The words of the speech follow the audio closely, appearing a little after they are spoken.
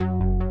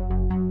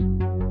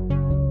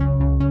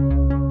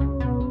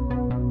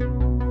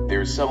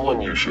there's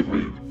someone you should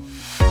meet.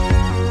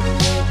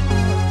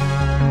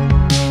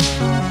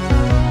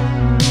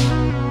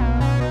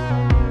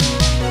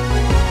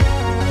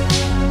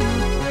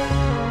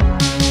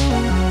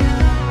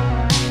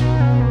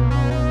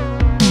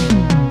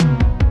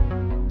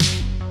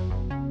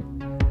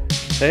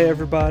 Hey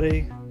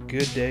everybody,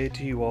 good day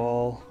to you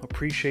all.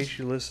 Appreciate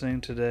you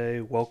listening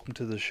today. Welcome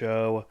to the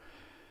show.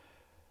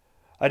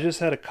 I just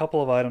had a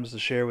couple of items to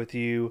share with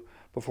you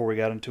before we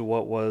got into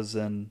what was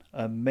an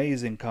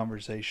amazing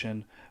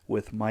conversation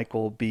with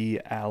Michael B.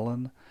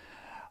 Allen.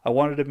 I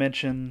wanted to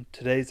mention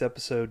today's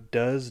episode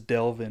does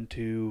delve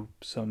into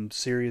some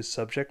serious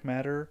subject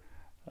matter.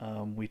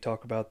 We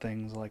talk about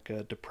things like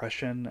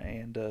depression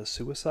and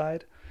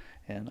suicide,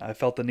 and I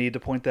felt the need to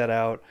point that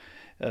out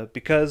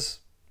because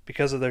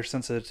of their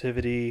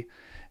sensitivity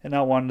and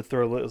not wanting to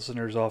throw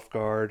listeners off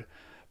guard.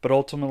 But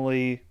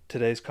ultimately,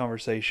 today's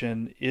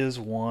conversation is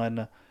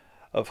one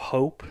of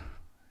hope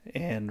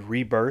and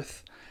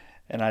rebirth.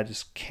 And I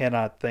just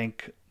cannot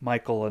thank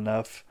Michael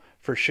enough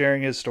for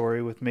sharing his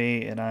story with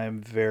me. And I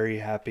am very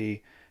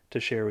happy to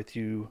share with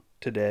you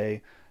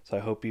today. So I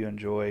hope you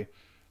enjoy.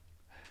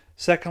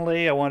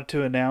 Secondly, I wanted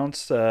to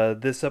announce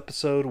this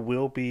episode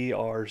will be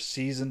our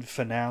season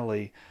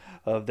finale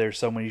of There's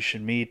Someone You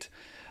Should Meet.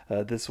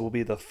 This will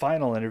be the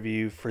final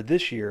interview for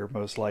this year,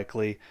 most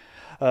likely.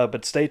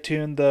 But stay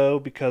tuned, though,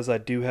 because I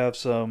do have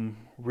some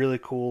really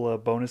cool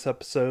bonus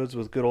episodes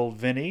with good old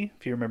Vinny,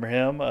 if you remember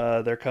him.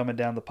 They're coming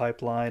down the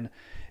pipeline.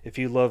 If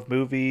you love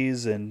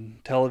movies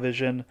and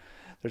television,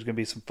 there's going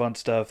to be some fun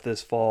stuff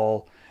this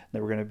fall. And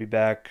then we're going to be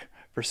back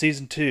for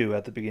season 2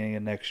 at the beginning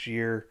of next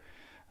year.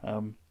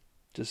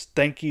 Just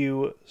thank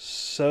you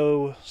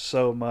so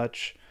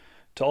much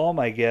to all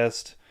my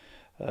guests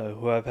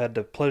who I've had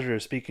the pleasure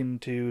of speaking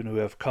to and who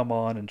have come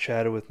on and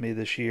chatted with me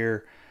this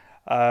year.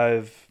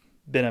 I've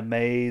been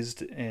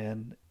amazed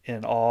and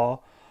in awe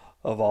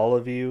of all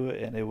of you,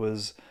 and it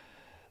was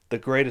the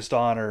greatest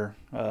honor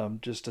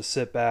just to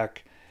sit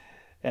back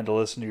and to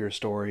listen to your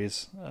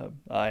stories.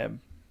 I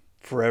am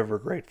forever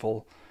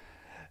grateful.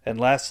 And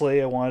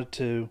lastly, I wanted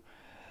to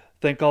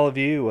thank all of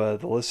you,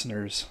 the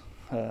listeners.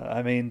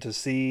 To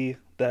see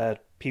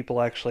that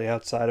people actually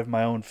outside of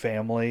my own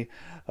family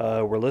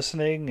were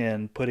listening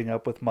and putting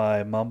up with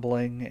my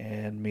mumbling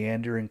and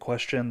meandering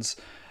questions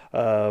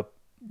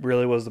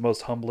really was the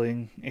most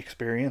humbling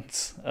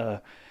experience.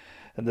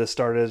 And this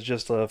started as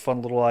just a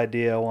fun little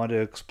idea I wanted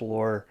to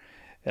explore,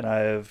 and I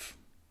have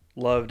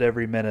loved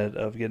every minute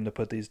of getting to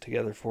put these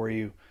together for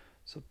you.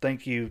 So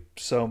thank you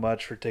so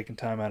much for taking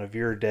time out of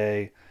your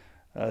day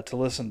to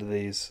listen to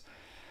these.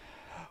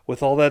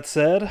 With all that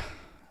said,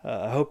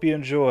 I hope you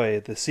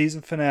enjoy the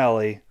season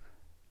finale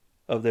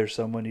of There's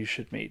Someone You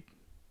Should Meet.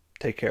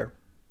 Take care.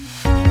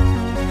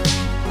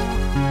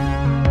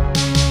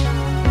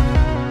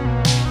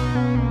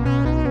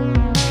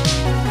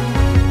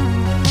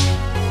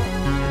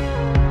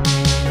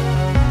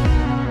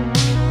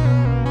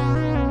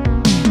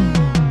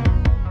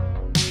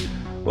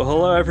 Well,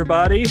 hello,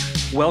 everybody.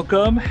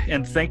 Welcome,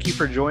 and thank you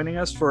for joining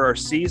us for our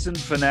season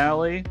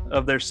finale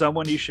of There's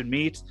Someone You Should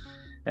Meet.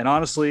 And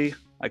honestly,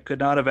 I could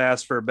not have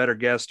asked for a better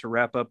guest to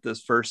wrap up this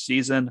first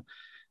season.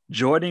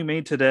 Joining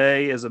me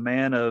today is a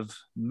man of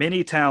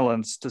many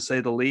talents, to say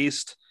the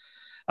least.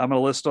 I'm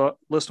going to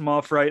list them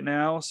off right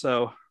now,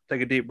 so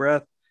take a deep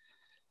breath.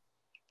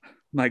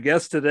 My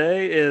guest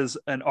today is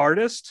an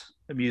artist,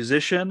 a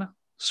musician,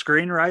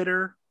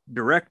 screenwriter,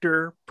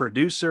 director,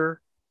 producer,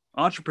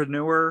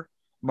 entrepreneur,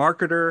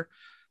 marketer.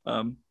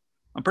 I'm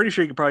pretty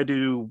sure you could probably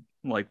do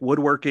like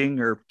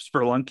woodworking or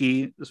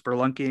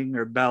spelunking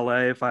or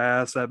ballet. If I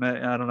ask that,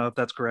 I don't know if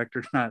that's correct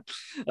or not.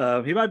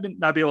 He might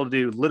not be able to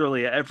do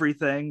literally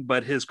everything,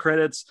 but his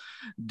credits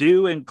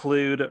do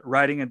include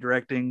writing and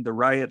directing the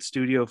Riot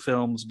Studio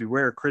films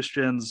Beware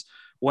Christians,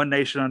 One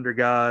Nation Under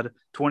God,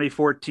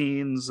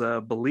 2014's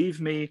Believe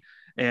Me,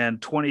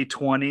 and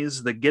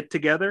 2020's The Get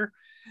Together.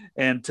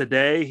 And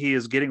today he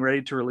is getting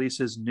ready to release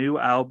his new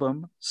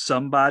album,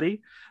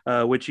 Somebody,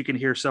 which you can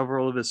hear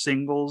several of his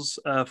singles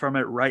from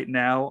it right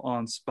now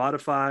on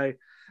Spotify.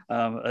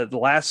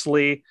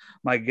 Lastly,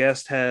 my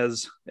guest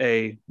has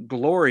a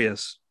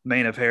glorious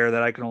mane of hair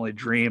that I can only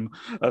dream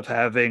of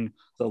having.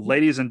 So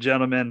ladies and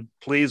gentlemen,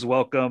 please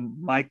welcome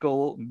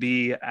Michael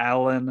B.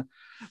 Allen.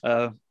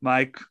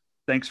 Mike,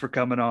 thanks for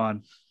coming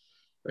on.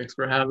 Thanks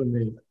for having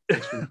me.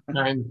 Thanks for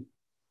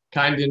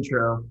kind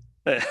intro.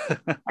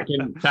 I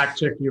can fact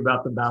check you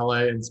about the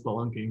ballet and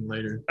spelunking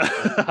later.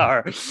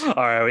 all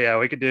right. Yeah,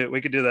 we could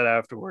do that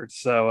afterwards.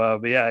 So,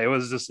 but yeah, it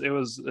was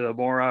the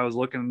more I was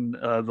looking,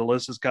 the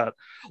list has got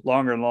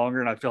longer and longer,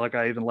 and I feel like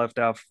I even left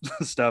out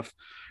stuff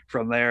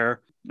from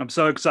there. I'm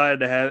so excited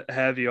to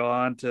have you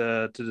on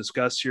to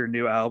discuss your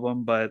new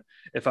album. But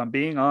if I'm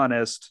being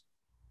honest,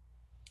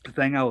 the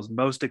thing I was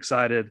most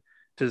excited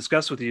to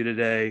discuss with you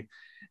today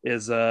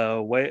is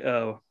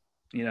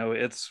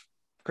it's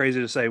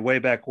crazy to say way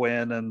back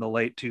when in the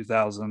late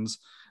 2000s.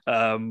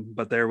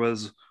 But there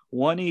was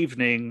one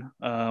evening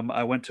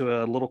I went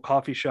to a little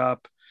coffee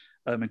shop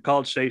in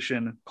College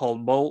Station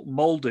called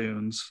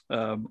Muldoon's,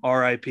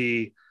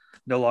 RIP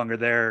no longer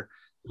there,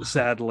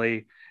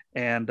 sadly.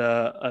 And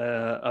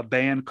a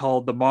band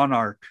called the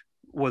Monarch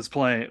was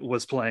playing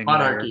there.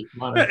 Monarchy.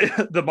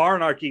 The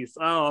Monarchies.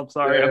 Oh, I'm Yeah,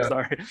 sorry. I'm yeah.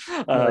 sorry.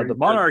 No, The you're good.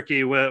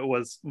 Monarchy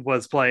was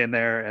playing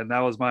there, and that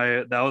was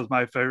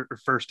my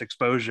first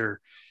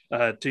exposure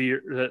to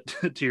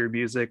your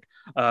music.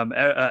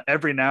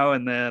 Every now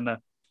and then,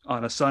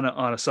 on a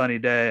sunny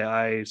day,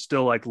 I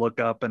still like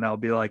look up and I'll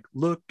be like,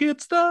 "Look,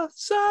 it's the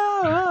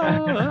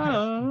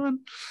sun."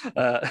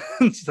 Uh,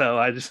 so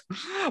I just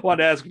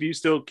wanted to ask if you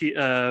still keep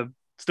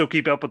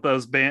up with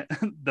those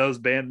those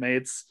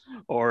bandmates,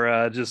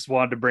 or just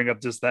wanted to bring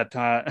up just that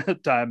time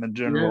in Yeah.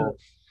 general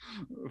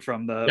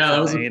from the Yeah,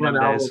 that from the was a A&M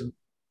days.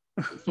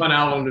 fun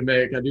album to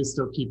make. I do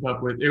still keep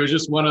up with. It was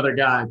just one other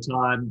guy,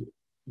 Todd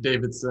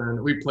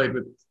Davidson. We played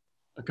with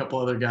a couple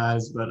other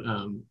guys, but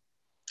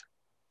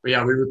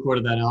yeah, we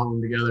recorded that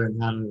album together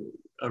and had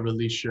a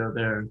release show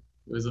there. It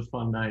was a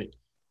fun night.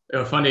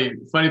 A funny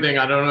thing.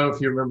 I don't know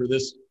if you remember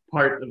this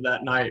part of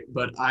that night,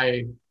 but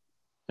I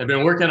had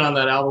been working on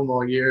that album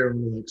all year, and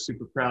we were like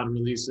super proud to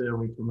release it. And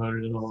we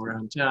promoted it all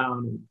around town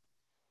and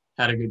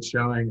had a good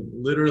showing.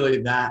 And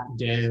literally that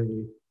day,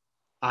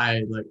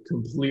 I like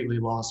completely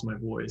lost my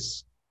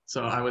voice.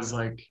 So I was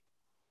like,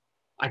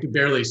 I could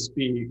barely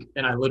speak,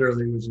 and I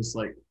literally was just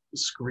like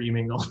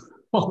screaming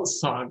all the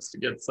songs to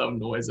get some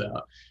noise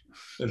out.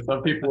 And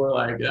some people were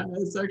like, "Yeah,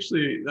 it's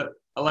actually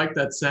I like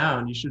that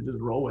sound. You should just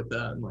roll with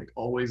that and like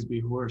always be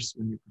hoarse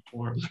when you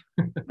perform."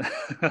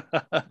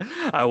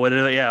 I would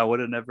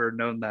have never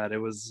known that. It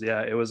was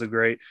a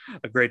great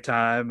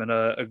time and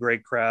a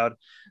great crowd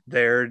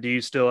there. Do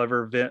you still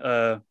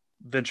ever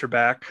venture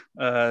back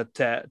to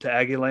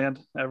Aggieland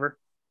ever?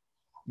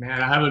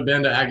 Man, I haven't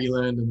been to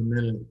Aggieland in a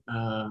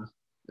minute.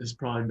 It's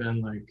probably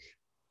been like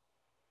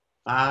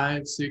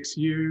 5, 6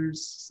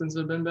 years since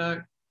I've been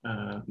back.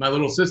 My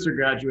little sister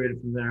graduated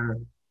from there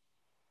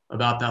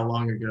about that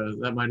long ago.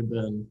 That might have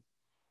been.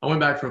 I went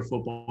back for a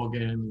football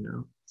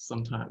game,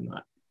 sometime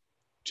not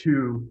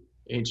too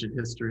ancient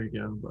history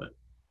ago, but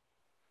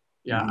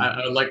yeah, Mhm.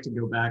 I would like to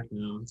go back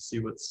now and see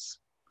what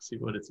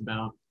it's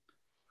about.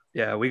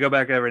 Yeah, we go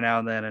back every now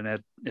and then,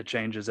 and it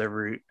changes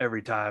every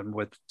time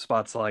with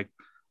spots like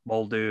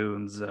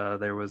Muldoon's. Yeah.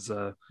 There was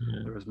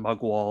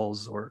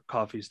Mugwalls or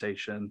Coffee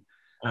Station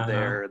Uh-huh.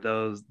 there.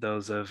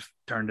 Those have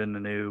turned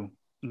into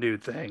new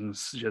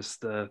things.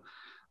 Just the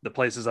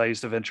places I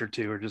used to venture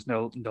to are just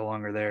no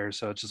longer there.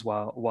 So it's just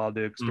wild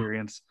to Mm,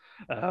 experience.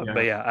 But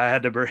yeah. yeah, I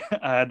had to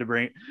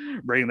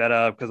bring that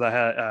up because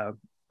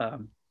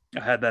um, I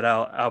had that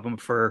album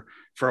for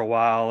a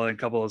while, and a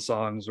couple of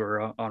songs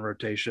were on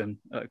rotation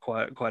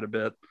quite a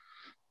bit.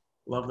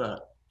 Love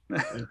that.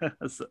 Yeah.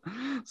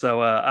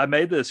 so I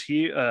made this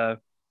huge.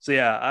 So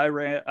yeah, I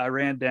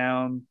ran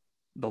down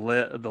the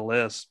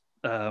list.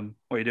 What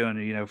are you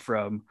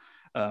doing?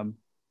 Um,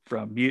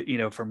 from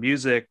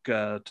music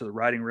to the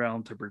writing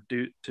realm to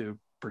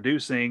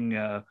producing.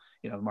 The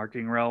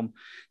marketing realm.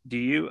 Do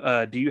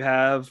you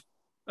have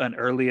an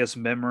earliest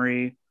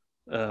memory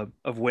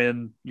of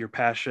when your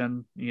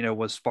passion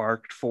was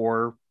sparked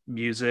for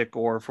music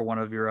or for one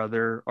of your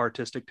other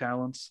artistic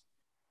talents?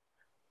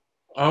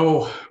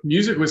 Oh,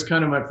 music was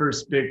kind of my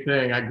first big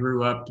thing. I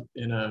grew up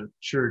in a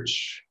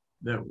church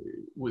that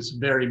was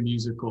very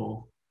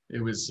musical.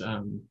 It was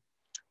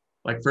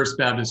like First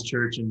Baptist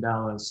Church in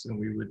Dallas, and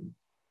we would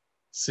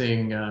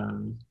sing.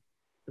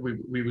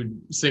 We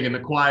would sing in the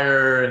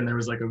choir, and there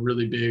was like a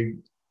really big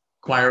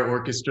choir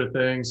orchestra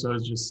thing. So I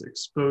was just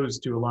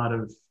exposed to a lot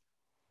of,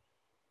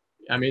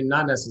 I mean,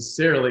 not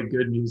necessarily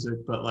good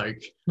music, but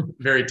like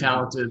very Mhm.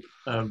 talented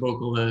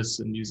vocalists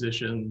and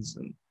musicians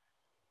and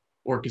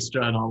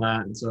orchestra and all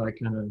that. And so I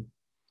kind of,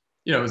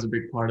 it was a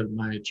big part of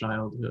my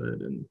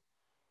childhood, and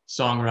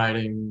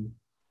songwriting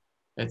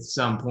at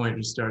some point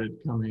just started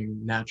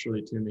coming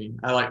naturally to me.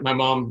 I like my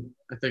mom,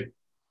 I think,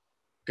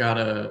 got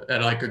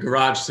at like a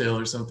garage sale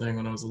or something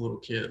when I was a little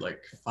kid,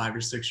 like 5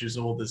 or 6 years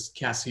old, this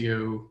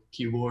Casio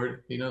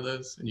keyboard,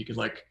 those, and you could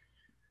like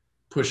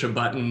push a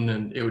button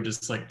and it would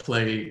just like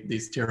play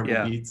these terrible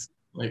Yeah, beats.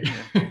 Like,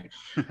 yeah.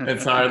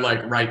 and so I'd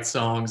like write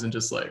songs and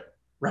just like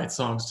write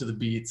songs to the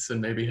beats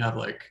and maybe have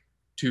like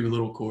two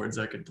little chords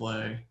I could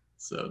play.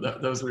 So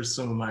those were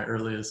some of my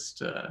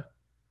earliest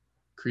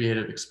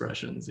creative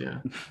expressions. Yeah.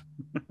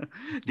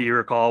 Do you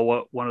recall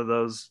what one of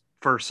those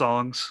first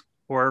songs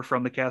were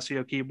from the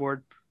Casio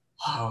keyboard?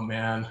 Oh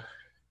man.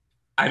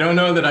 I don't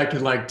know that I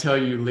could like tell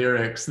you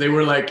lyrics. They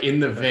were like in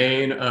the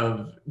vein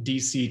of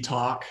DC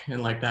Talk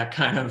and like that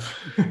kind of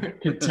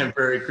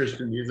contemporary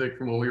Christian music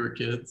from when we were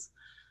kids.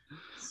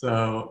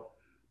 So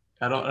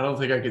I don't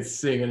think I could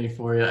sing any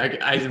for you. I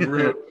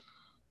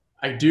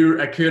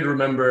could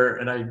remember,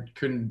 and I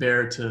couldn't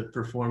bear to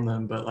perform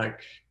them, but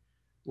like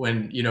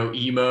when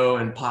emo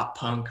and pop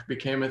punk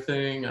became a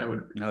thing, I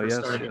would, Oh for yes,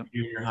 starting yeah. in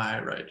junior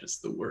high, write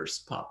just the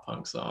worst pop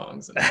punk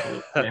songs and have a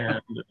little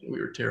band, and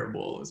we were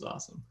terrible. It was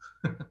awesome.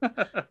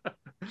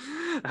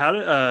 How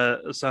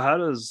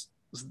does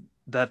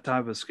that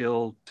type of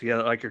skill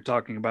together, like you're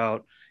talking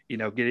about,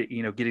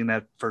 getting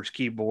that first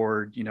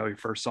keyboard, your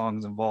first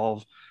songs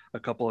involve a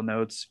couple of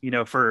notes.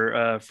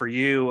 For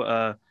you,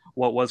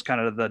 what was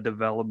kind of the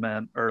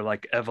development or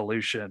like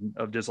evolution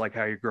of just like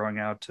how you're growing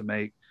out to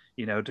make,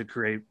 to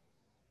create,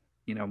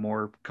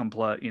 more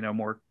complex,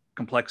 more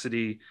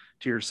complexity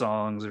to your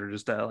songs, or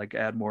just to like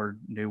add more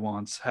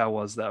nuance? How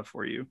was that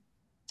for you?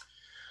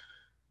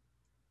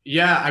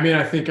 Yeah, I mean,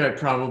 I think I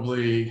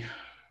probably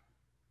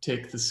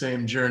take the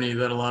same journey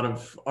that a lot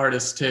of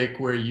artists take,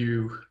 where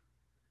you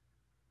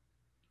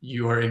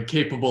are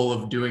incapable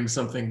of doing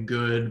something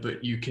good,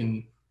 but you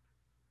can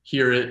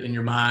hear it in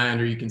your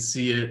mind, or you can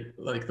see it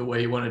like the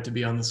way you want it to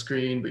be on the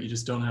screen, but you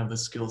just don't have the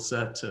skill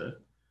set to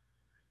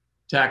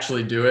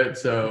actually do it.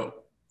 So,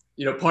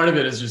 part of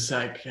it is just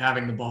like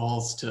having the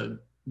balls to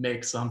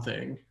make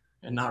something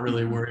and not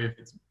really Mm-hmm. worry if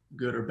it's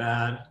good or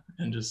bad,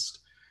 and just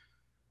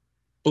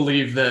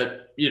believe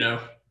that,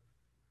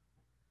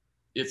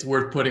 it's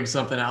worth putting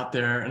something out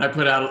there. And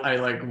I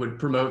like would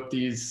promote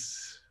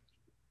these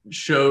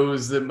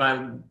shows that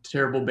my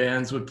terrible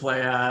bands would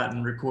play at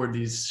and record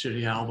these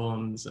shitty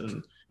albums.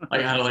 And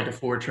like I had like a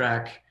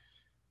 4-track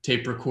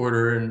tape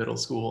recorder in middle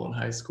school and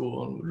high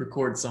school and would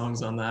record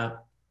songs on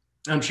that.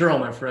 I'm sure all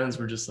my friends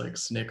were just like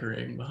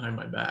snickering behind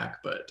my back,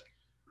 but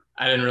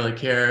I didn't really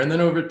care. And then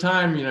over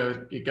time,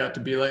 it got to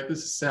be like,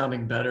 this is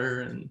sounding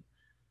better, and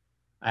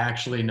I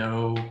actually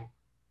know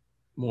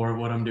more of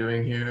what I'm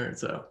doing here.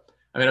 So,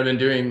 I mean, I've been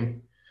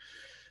doing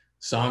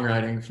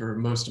songwriting for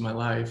most of my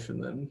life,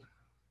 and then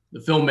the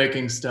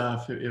filmmaking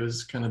stuff, it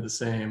was kind of the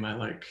same. I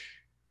like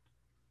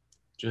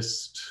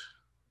just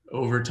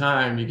over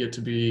time, you get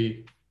to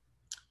be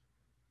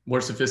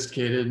more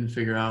sophisticated and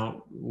figure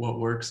out what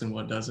works and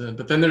what doesn't.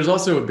 But then there's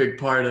also a big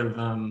part of,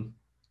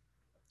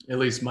 at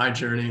least my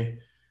journey,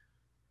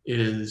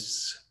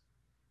 is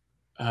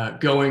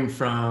going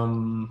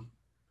from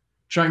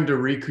trying to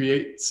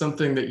recreate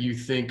something that you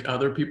think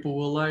other people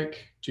will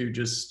like, to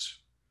just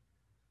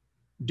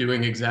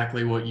doing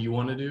exactly what you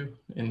want to do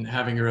and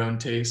having your own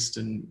taste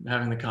and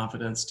having the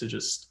confidence to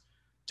just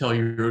tell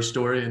your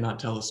story and not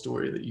tell a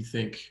story that you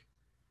think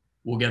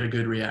will get a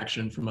good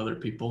reaction from other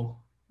people.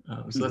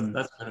 So Mm-hmm.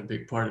 that's been a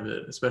big part of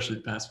it, especially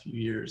the past few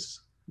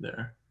years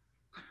there.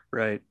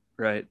 Right,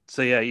 right.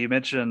 So yeah, you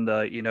mentioned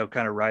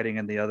kind of writing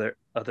in the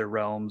other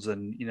realms,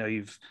 and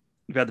you've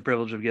had the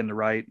privilege of getting to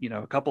write,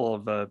 a couple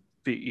of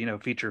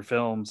feature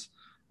films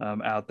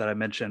out that I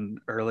mentioned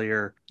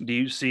earlier. Do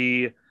you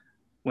see,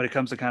 when it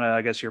comes to kind of,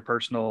 I guess, your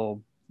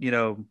personal,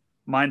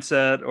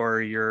 mindset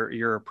or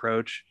your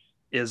approach,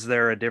 is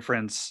there a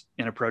difference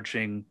in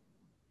approaching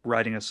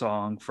writing a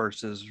song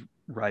versus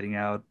writing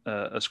out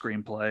a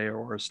screenplay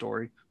or a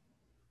story?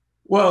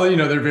 Well,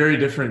 they're very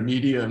different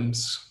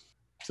mediums,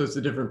 so it's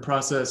a different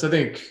process. I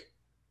think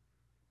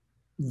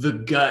the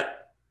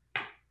gut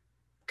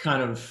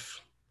kind of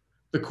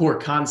the core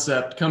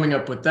concept, coming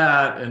up with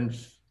that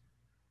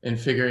and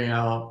figuring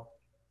out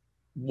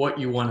what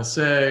you want to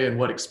say and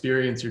what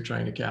experience you're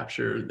trying to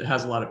capture, it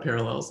has a lot of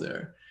parallels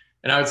there.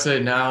 And I would say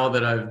now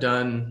that I've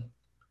done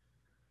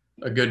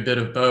a good bit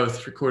of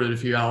both, recorded a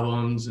few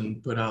albums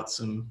and put out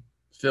some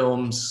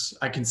films,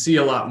 I can see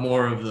a lot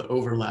more of the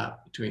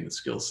overlap between the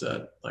skill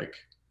set. Like,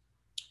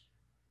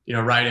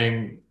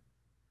 writing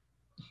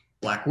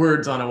black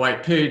words on a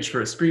white page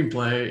for a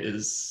screenplay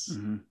is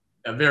Mm-hmm.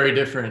 a very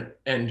different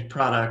end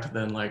product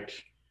than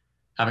like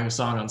having a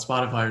song on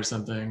Spotify or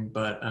something.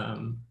 But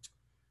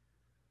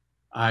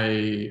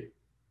I,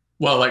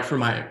 well, like for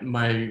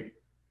my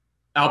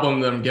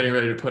album that I'm getting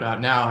ready to put out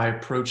now, I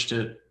approached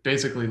it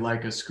basically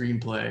like a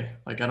screenplay.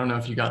 Like, I don't know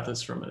if you got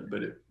this from it,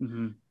 but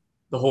Mm-hmm.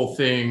 the whole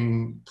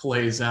thing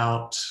plays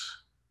out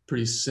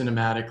pretty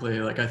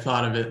cinematically. Like, I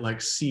thought of it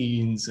like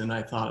scenes, and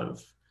I thought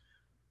of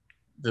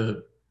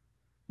the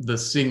the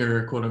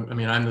singer, quote. I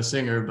mean, I'm the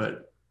singer,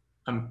 but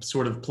I'm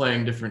sort of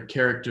playing different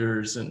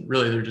characters, and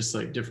really they're just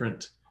like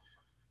different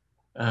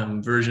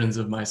versions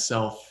of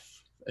myself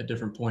at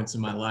different points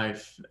in my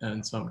life.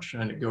 And so I'm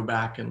trying to go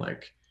back and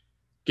like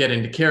get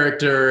into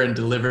character and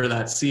deliver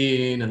that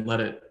scene and let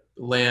it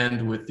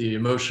land with the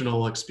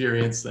emotional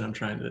experience that I'm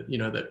trying to,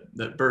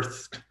 that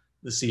birthed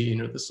the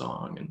scene or the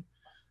song. And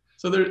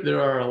so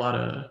there are a lot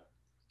of,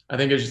 I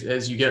think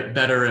as you get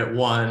better at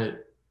one,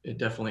 it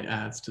definitely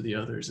adds to the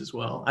others as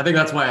well. I think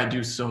that's why I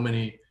do so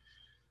many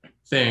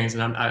things.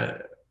 And I've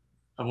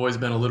always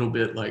been a little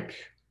bit like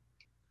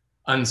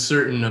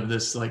uncertain of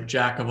this like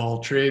jack of all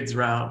trades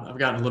route. I've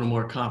gotten a little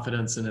more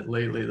confidence in it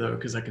lately though,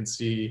 because I can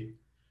see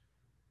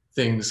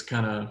things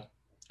kind of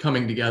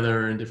coming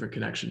together and different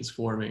connections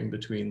forming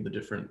between the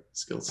different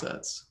skill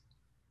sets.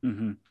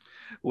 Mm-hmm.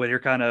 When you're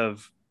kind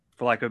of,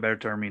 for lack of a better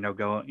term,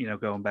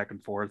 going back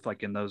and forth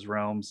like in those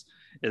realms,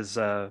 is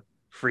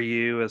for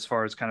you, as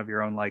far as kind of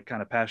your own like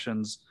kind of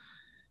passions,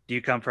 do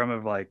you come from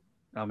of like,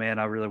 oh man,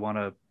 I really want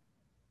to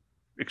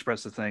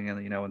express the thing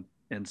in,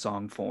 in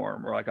song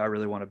form, or like I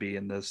really want to be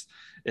in this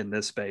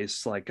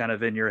space, like kind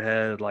of in your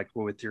head, like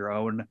with your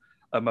own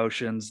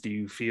emotions? Do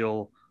you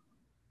feel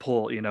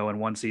pull, in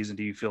one season,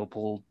 do you feel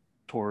pulled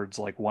towards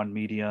like one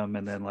medium,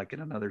 and then like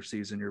in another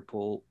season you're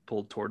pulled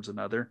towards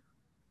another?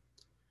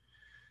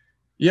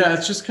 Yeah,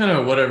 it's just kind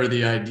of whatever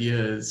the idea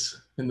is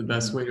and the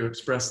best Hmm. way to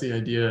express the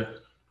idea.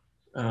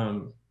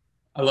 Um,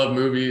 I love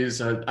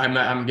movies.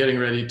 I'm getting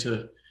ready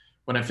to,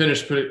 when I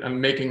finish, I'm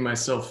making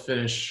myself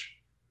finish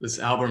this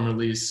album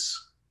release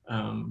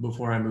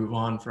before I move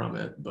on from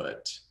it.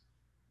 But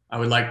I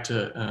would like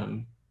to,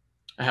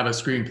 I have a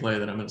screenplay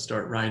that I'm going to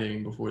start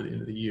writing before the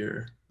end of the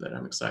year that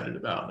I'm excited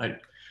about.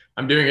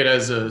 I'm doing it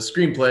as a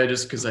screenplay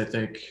just because I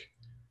think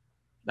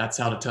that's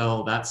how to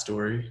tell that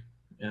story.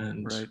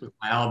 And Right. with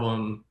my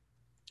album,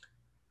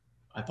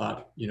 I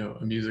thought,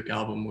 a music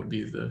album would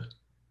be the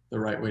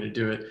right way to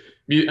do it.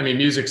 I mean,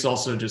 music's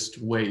also just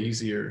way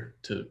easier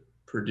to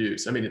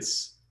produce. I mean,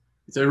 it's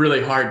a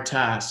really hard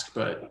task,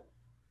 but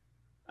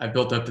I've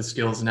built up the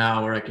skills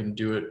now where I can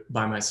do it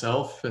by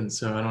myself, and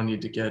so I don't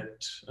need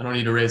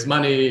to raise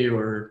money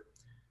or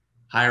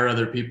hire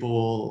other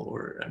people.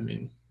 Or I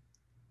mean,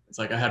 it's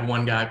like I had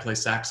one guy play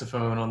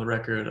saxophone on the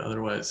record.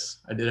 Otherwise,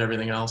 I did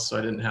everything else, so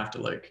I didn't have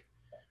to like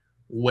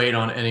wait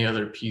on any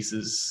other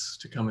pieces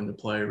to come into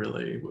play.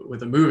 Really,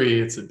 with a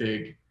movie, it's a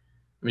big.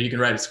 I mean, you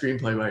can write a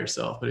screenplay by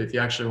yourself, but if you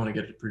actually want to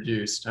get it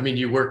produced, I mean,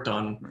 you worked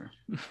on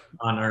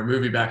our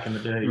movie back in the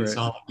day. You Right.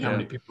 saw how Yeah.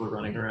 many people were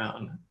running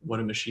around.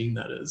 What a machine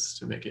that is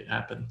to make it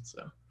happen.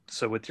 So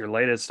So with your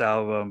latest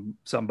album,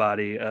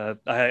 Somebody,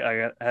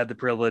 I had the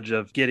privilege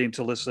of getting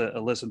to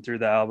listen through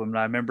the album, and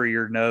I remember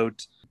your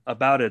note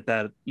about it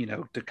that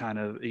to kind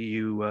of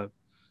you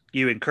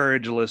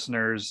encourage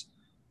listeners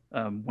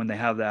when they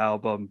have the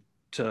album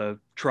to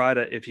try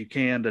to, if you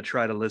can, to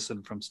try to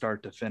listen from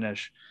start to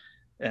finish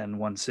in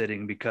one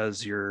sitting,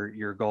 because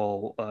your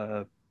goal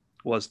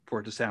was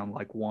for it to sound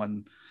like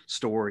one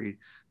story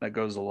that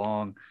goes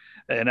along.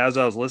 And as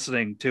I was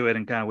listening to it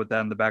and kind of with that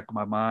in the back of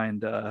my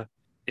mind,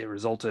 it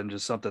resulted in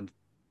just something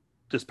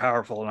just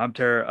powerful. And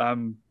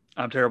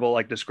I'm terrible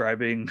like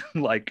describing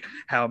like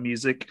how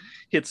music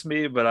hits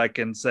me, but I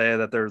can say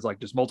that there's like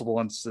just multiple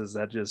instances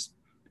that just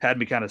had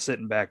me kind of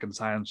sitting back in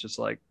silence, just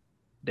like,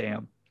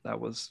 damn, that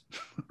was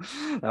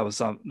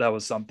that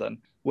was something.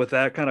 With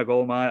that kind of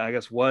goal in mind, I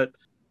guess what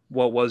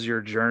was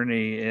your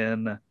journey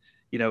in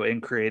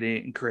in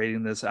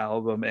creating this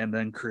album and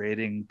then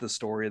creating the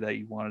story that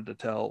you wanted to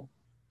tell?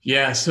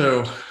 yeah,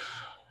 so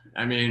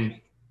I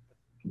mean,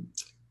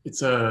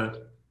 it's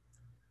a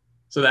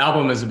so the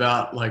album is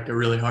about like a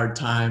really hard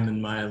time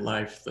in my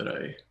life that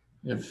I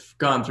have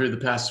gone through the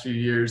past few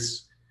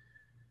years.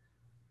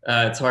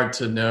 It's hard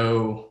to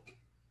know,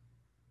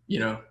 you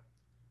know,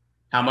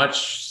 how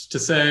much to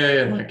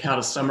say and like how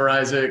to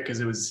summarize it because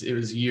it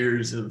was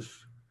years of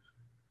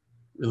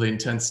really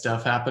intense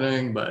stuff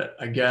happening. But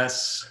I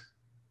guess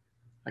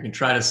I can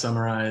try to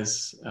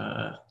summarize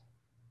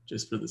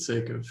just for the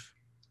sake of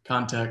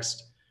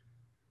context.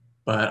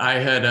 But I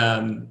had,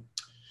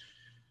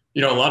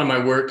 a lot of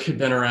my work had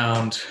been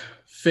around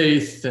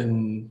faith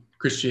and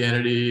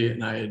Christianity,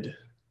 and I had,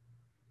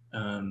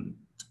 um,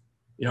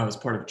 I was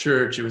part of a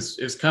church. It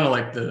was kind of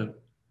like the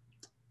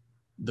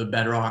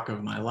bedrock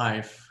of my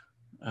life,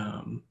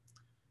 and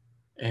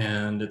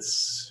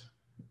it's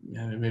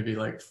maybe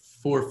like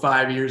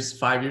 5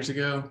 years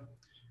ago.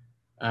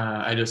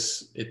 I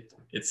just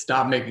it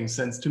stopped making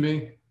sense to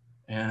me,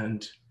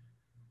 and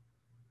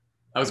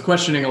I was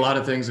questioning a lot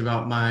of things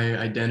about my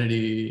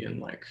identity and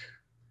like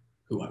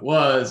who I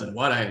was and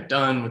what I had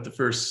done with the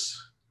first,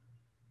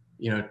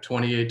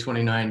 28,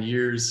 29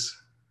 years.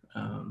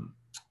 Um,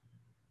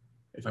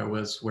 if I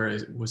was where I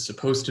was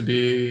supposed to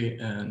be.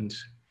 And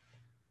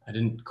I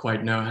didn't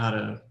quite know how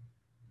to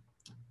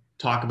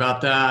talk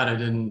about that.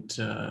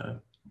 I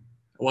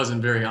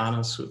wasn't very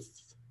honest with,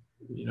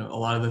 a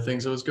lot of the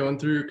things I was going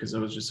through because I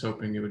was just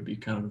hoping it would be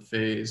kind of a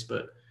phase.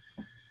 But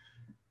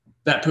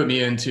that put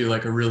me into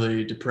like a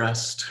really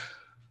depressed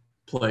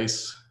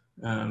place,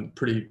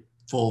 pretty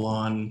full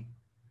on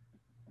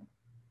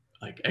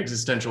like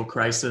existential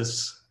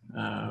crisis,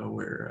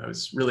 where I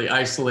was really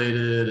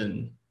isolated,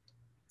 and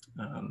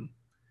um,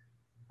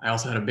 I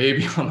also had a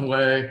baby on the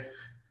way.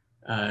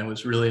 I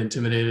was really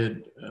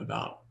intimidated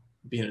about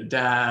being a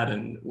dad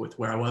and with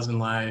where I was in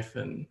life.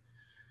 And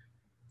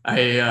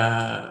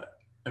I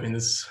mean,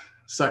 this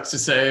sucks to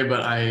say,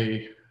 but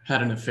I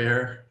had an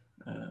affair,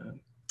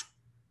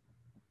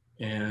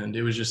 and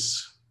it was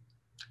just,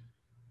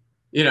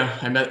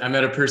 I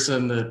met a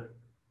person that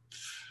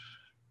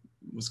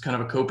was kind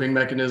of a coping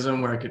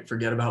mechanism where I could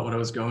forget about what I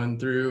was going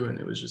through, and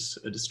it was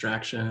just a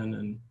distraction.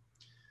 And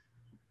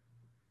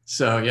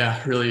so,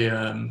 yeah, really,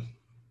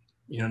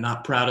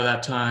 not proud of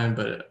that time,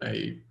 but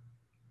I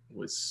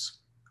was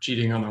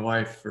cheating on my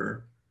wife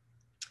for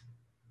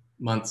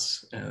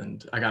months,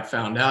 and I got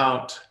found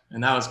out,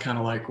 and that was kind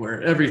of like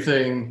where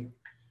everything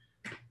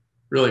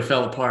really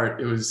fell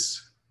apart. It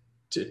was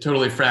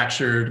totally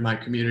fractured my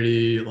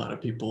community. A lot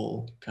of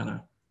people kind of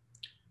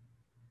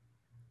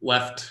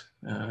left,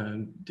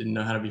 didn't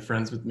know how to be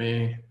friends with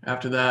me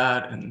after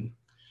that. And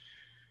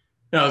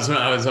I was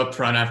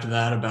upfront after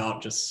that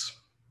about just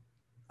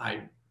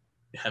I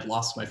had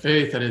lost my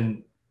faith. I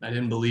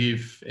didn't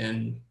believe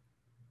in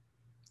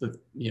the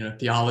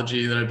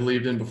theology that I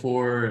believed in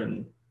before.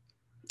 And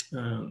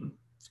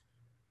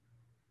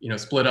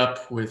split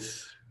up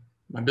with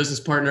my business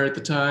partner at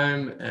the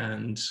time,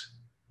 and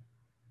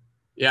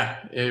yeah,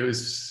 it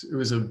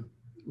was a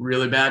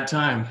really bad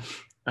time.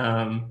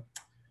 Um,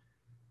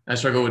 I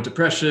struggle with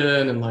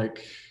depression and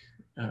like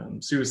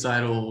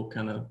suicidal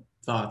kind of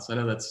thoughts. I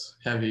know that's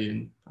heavy,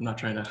 and I'm not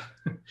trying to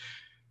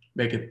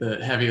make it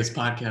the heaviest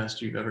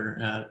podcast you've ever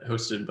had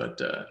hosted, but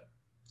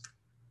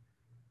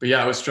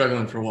yeah, I was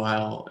struggling for a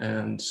while,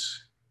 and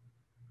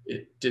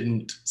it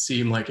didn't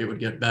seem like it would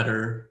get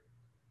better.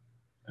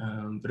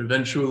 But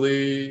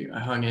eventually, I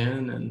hung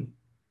in, and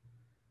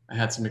I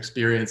had some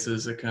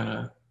experiences that kind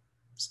of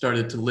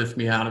started to lift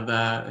me out of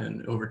that.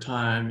 And over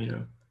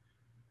time,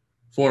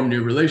 formed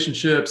new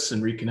relationships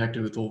and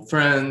reconnected with old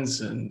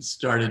friends, and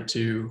started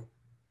to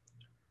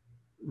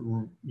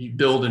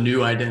build a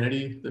new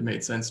identity that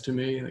made sense to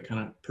me, the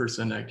kind of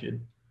person I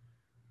could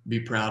be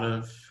proud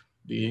of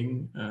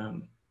being.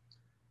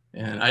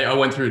 And I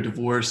went through a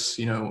divorce,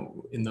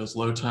 in those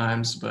low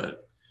times,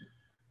 but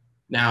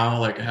now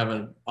like I have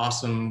an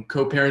awesome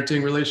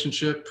co-parenting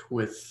relationship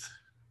with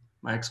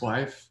my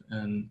ex-wife,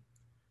 and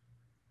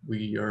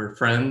we are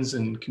friends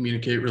and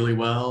communicate really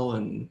well,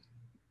 and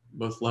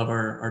both love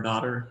our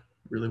daughter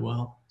really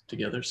well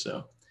together.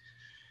 So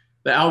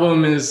the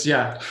album is,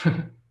 yeah,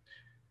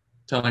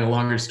 telling a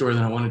longer story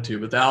than I wanted to,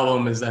 but the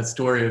album is that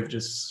story of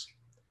just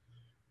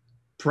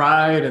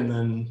pride and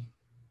then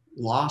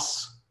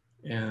loss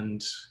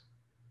and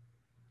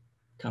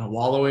kind of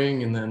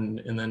wallowing, and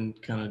then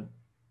kind of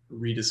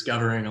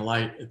rediscovering a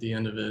light at the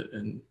end of it,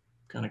 and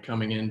kind of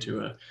coming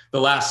into the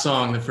last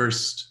song,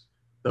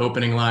 the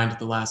opening line to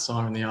the last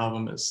song on the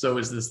album is, "So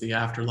is this the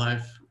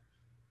afterlife?"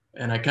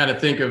 And I kind of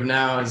think of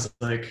now as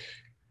like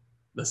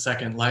the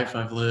second life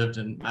I've lived,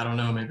 and I don't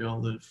know, maybe I'll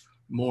live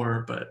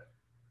more, but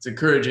it's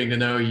encouraging to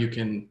know you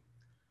can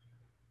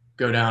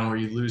go down where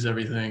you lose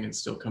everything and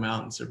still come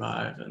out and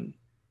survive and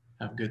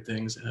have good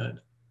things ahead.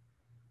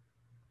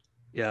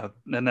 Yeah,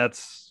 and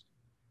that's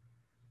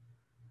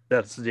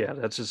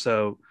just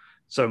so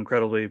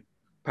incredibly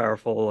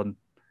powerful, and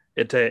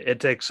it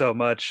takes so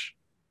much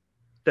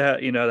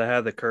that to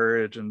have the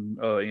courage and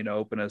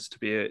openness to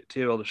be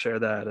able to share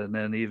that, and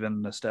then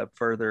even a step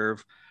further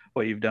of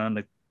what you've done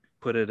to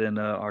put it in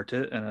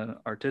an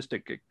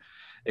artistic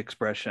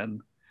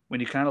expression. When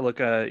you kind of look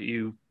at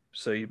you,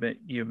 so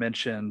you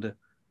mentioned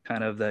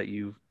kind of that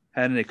you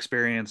had an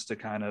experience to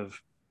kind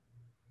of,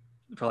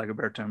 for lack of a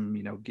better term,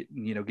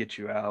 get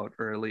you out,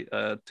 or at least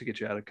to get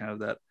you out of kind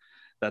of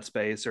that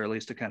space, or at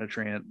least to kind of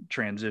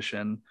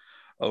transition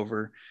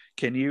over.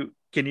 Can you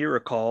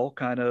recall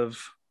kind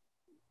of,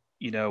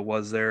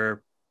 was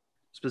there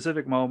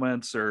specific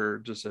moments, or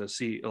just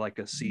like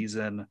a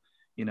season,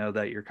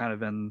 that you're kind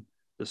of in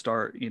the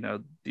start,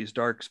 these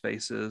dark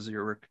spaces,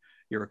 you're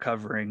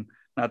recovering,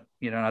 not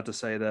to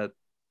say that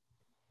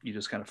you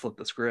just kind of flip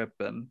the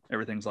script and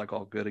everything's like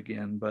all good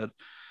again, but at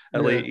Yeah.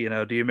 least,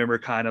 do you remember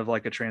kind of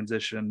like a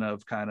transition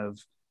of kind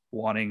of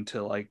wanting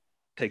to like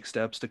take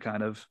steps to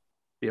kind of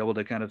be able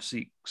to kind of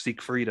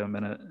seek freedom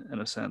in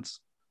a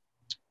sense?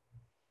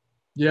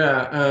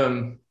 Yeah.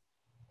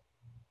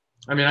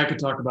 I mean, I could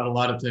talk about a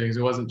lot of things.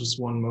 It wasn't just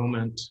one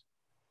moment.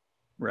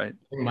 Right.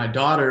 My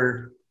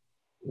daughter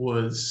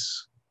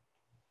was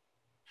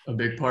a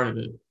big part of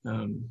it.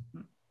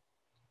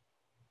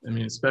 I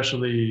mean,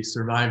 especially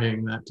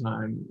surviving that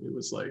time, it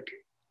was like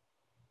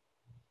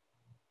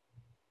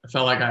I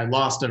felt like I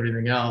lost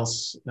everything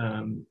else.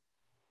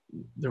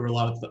 There were a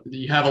lot of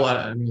you have a lot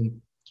of. I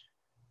mean,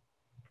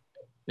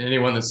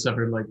 anyone that's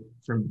suffered like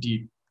from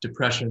deep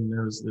depression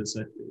knows this.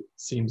 It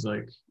seems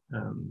like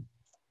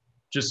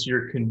just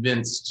you're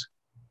convinced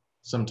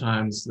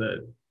sometimes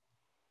that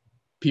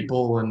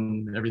people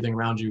and everything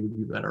around you would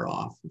be better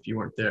off if you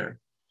weren't there.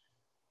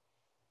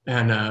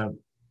 And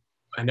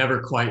I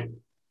never quite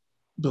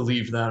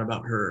believed that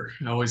about her.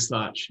 I always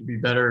thought she'd be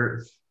better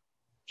if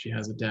she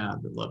has a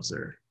dad that loves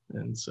her.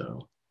 And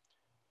so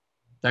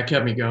that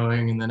kept me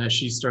going. And then as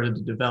she started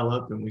to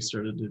develop and we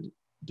started to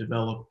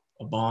develop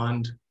a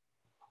bond,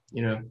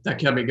 that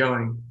kept me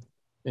going,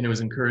 and it was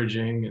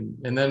encouraging.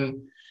 And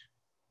then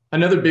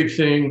another big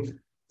thing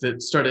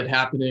that started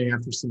happening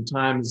after some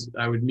time is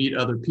I would meet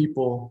other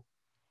people,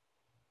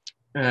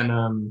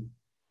 and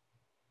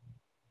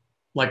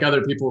like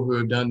other people who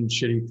have done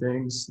shitty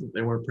things that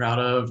they weren't proud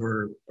of,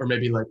 or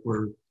maybe like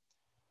were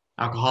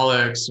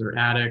alcoholics or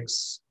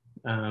addicts.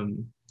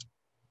 And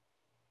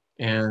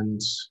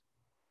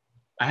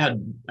I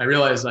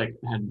realized like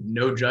I had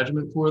no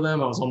judgment for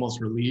them. I was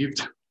almost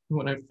relieved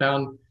when I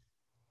found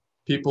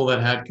people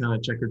that had kind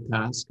of checkered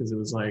past, because it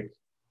was like,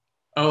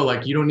 oh,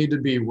 like you don't need to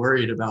be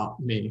worried about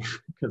me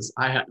because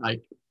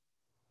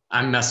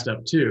I'm messed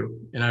up too.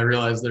 And I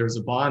realized there was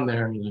a bond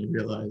there, and I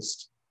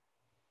realized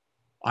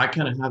I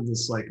kind of have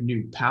this like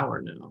new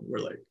power now,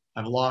 where like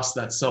I've lost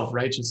that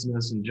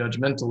self-righteousness and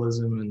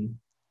judgmentalism,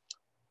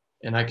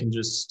 and I can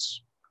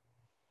just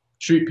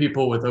treat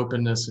people with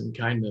openness and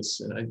kindness.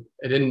 And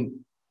I didn't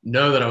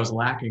know that I was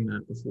lacking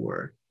that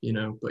before,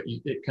 but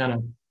it kind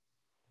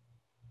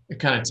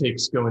of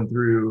takes going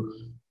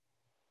through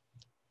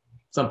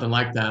something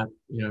like that.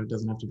 It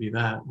doesn't have to be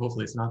that.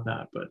 Hopefully it's not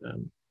that, but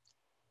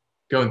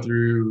going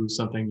through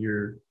something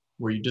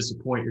where you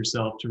disappoint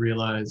yourself, to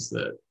realize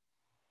that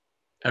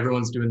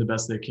everyone's doing the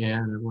best they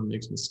can, everyone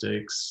makes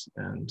mistakes.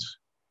 And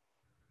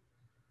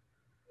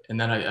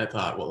then I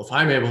thought, well, if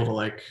I'm able to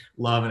like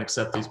love and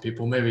accept these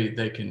people, maybe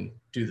they can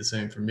do the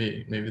same for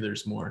me. Maybe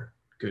there's more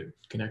good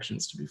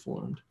connections to be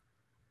formed.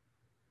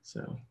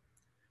 So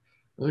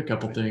those are a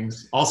couple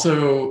things.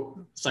 Also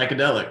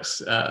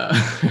psychedelics.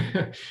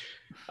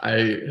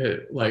 I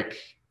like,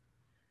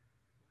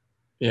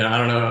 I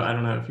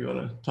don't know if you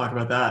want to talk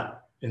about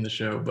that in the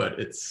show, but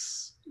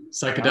it's No, we're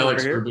psychedelics were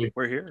a here. big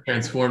We're here.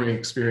 transforming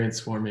experience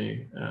for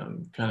me.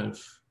 I'm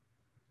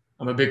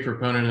a big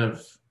proponent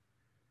of,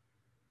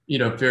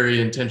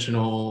 very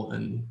intentional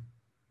and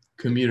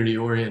community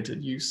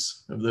oriented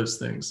use of those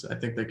things. I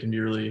think they can be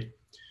really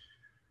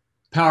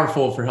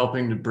powerful for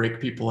helping to break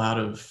people out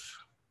of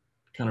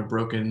kind of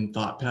broken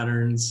thought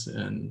patterns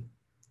and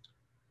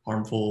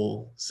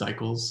harmful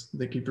cycles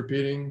they keep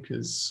repeating,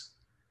 because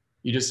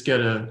you just get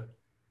a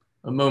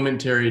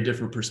momentary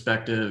different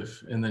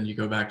perspective, and then you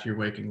go back to your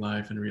waking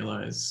life and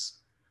realize,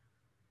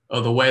 oh,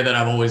 the way that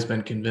I've always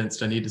been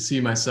convinced I need to see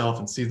myself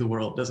and see the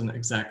world doesn't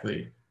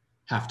exactly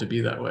have to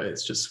be that way.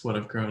 It's just what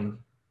I've grown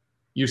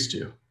used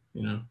to,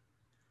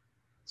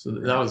 So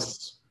that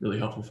was really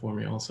helpful for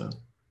me also.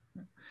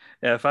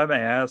 Yeah, if I may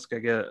ask, I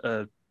get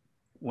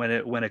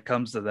when it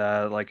comes to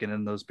that, like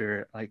in those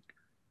period, like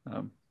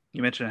um,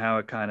 you mentioned how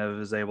it kind of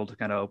is able to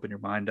kind of open your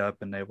mind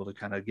up and able to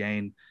kind of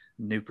gain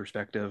new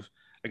perspective.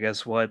 I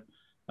guess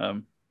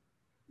um,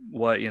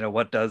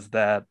 what does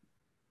that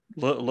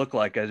look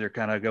like as you're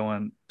kind of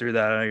going through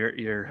that?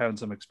 You're having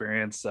some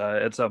experience.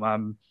 It's something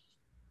I'm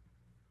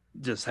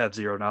just have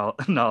zero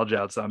knowledge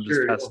out, so I'm just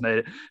Sure.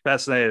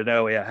 fascinated to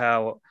know, yeah,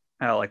 how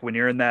like when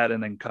you're in that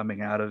and then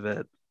coming out of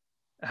it,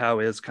 how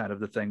is kind of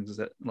the things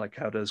that like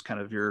how does kind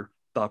of your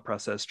thought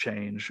process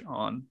change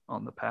on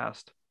the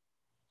past?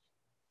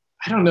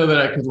 I don't know that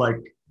I could like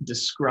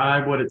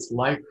describe what it's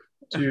like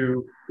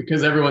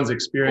because everyone's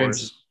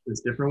experience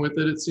is different with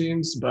it, it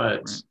seems,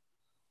 but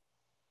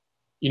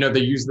Right.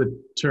 They use the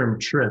term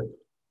trip,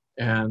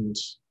 and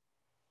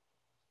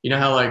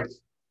how like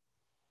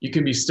you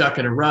can be stuck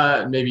in a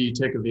rut and maybe you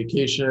take a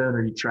vacation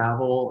or you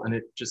travel and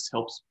it just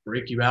helps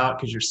break you out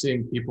because you're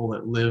seeing people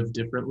that live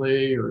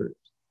differently, or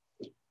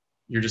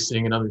you're just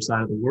seeing another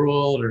side of the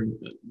world or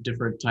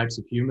different types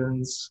of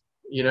humans,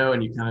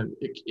 and you kind of,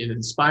 it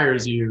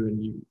inspires you,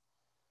 and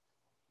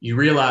you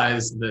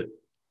realize that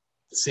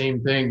the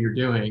same thing you're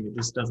doing, it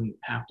just doesn't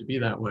have to be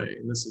that way.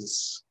 And this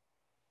is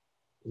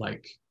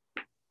like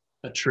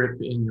a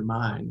trip in your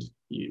mind.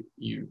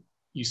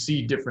 You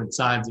see different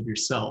sides of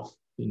yourself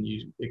and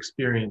you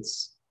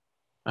experience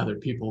other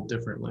people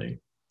differently.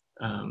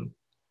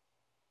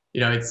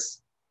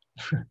 It's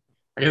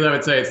I guess I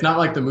would say it's not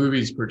like the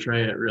movies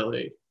portray it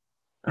really,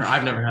 or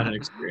I've never had an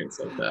experience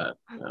like that.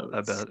 I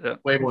It's bet. Yeah.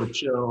 way more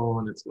chill,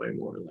 and it's way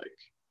more like,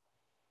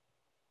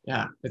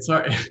 yeah, it's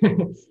hard.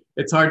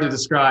 It's hard to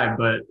describe,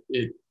 but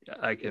it Yeah,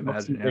 I can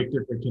helps you imagine. Yeah. make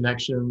different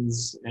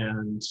connections,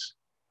 and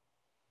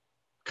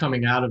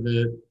coming out of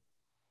it,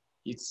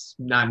 it's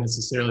not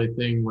necessarily a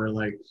thing where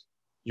like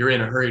you're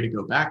in a hurry to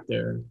go back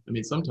there. I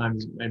mean,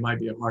 sometimes it might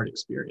be a hard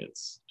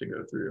experience to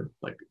go through,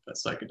 like a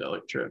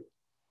psychedelic trip,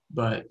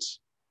 but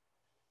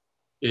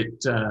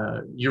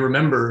you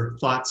remember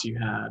thoughts you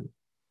had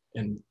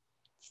and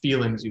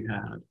feelings you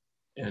had,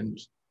 and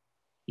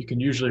you can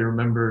usually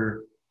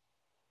remember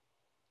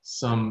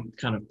some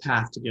kind of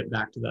path to get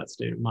back to that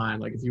state of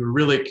mind. Like if you were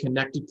really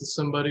connected to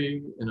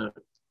somebody in a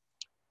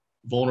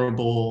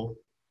vulnerable,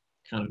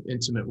 kind of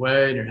intimate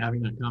way, and you're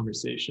having that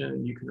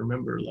conversation, you can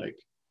remember like,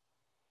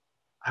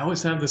 I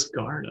always have this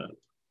guard up,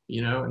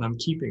 and I'm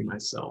keeping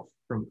myself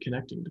from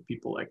connecting to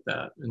people like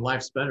that. And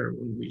life's better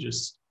when we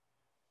just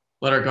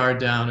let our guard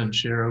down and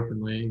share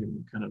openly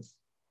and kind of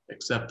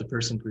accept the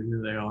person for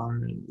who they are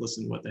and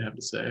listen to what they have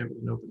to say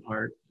with an open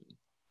heart.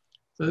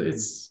 So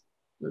it's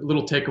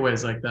little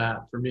takeaways like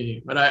that for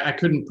me, but I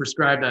couldn't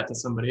prescribe that to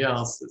somebody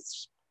else.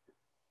 It's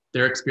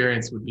their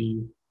experience would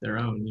be their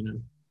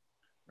own.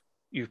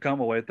 You've come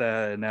away with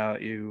that, and now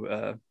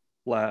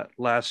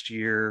last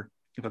year,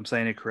 if I'm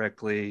saying it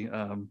correctly,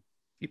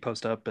 you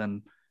post up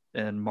in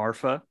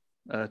Marfa,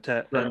 Right.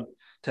 in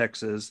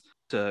Texas,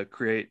 to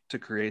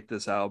create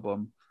this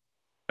album.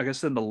 I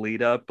guess in the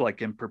lead up,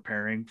 like in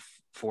preparing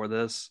for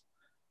this,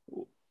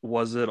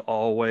 was it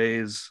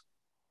always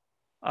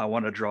I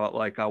want to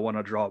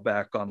draw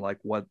back on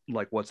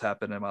what's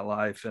happened in my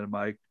life and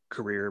my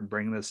career and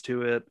bring this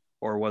to it,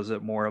 or was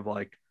it more of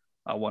like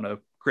I want to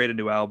create a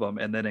new album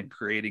and then in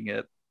creating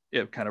it,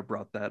 it kind of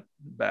brought that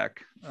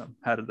back?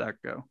 How did that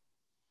go?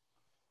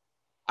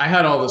 I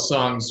had all the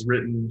songs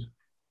written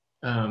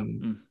um,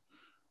 Mm.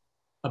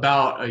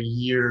 about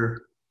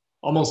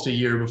almost a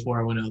year before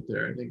I went out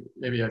there. I think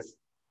maybe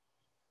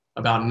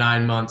about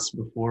 9 months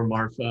before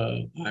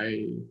Marfa.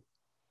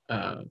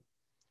 Uh,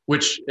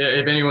 which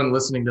if anyone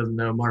listening doesn't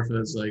know, Marfa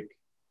is like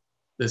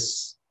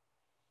this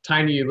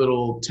tiny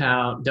little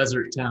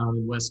desert town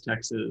in West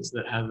Texas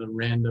that has a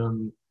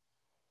random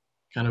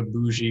kind of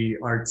bougie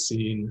art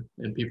scene,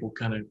 and people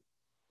kind of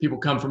people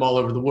come from all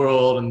over the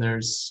world, and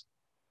there's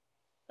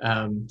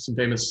some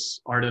famous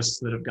artists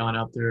that have gone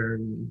out there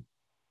and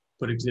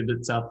put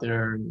exhibits out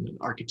there, and an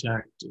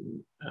architect.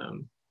 And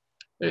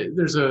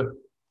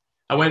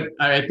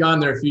I had gone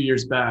there a few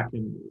years back,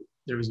 and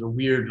there was a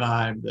weird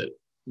vibe that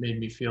made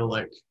me feel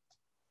like,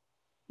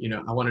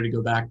 I wanted to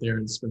go back there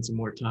and spend some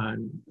more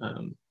time.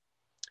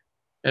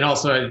 And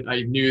also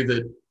I knew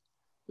that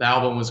the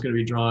album was going to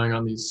be drawing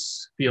on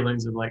these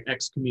feelings of like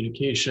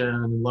excommunication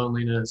and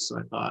loneliness. So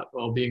I thought,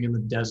 well, being in the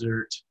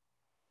desert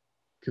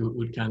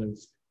would kind of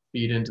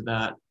feed into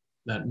that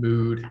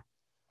mood.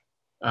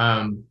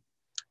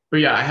 But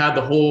yeah, I had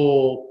the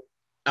whole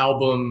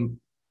album.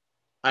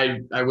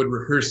 I would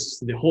rehearse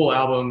the whole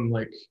album,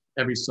 like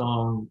every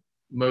song,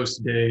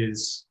 most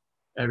days,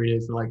 every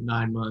day for like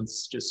 9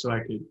 months, just so I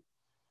could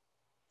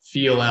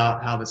feel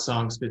out how the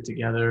songs fit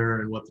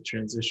together and what the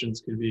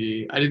transitions could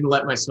be. I didn't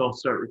let myself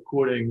start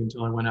recording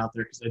until I went out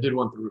there, because I did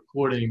want the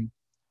recording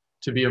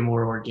to be a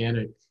more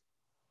organic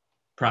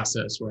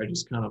process where I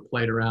just kind of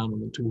played around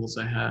with the tools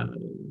I had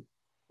and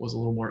was a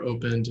little more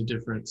open to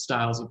different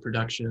styles of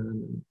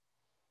production.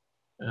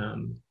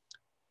 And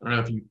I don't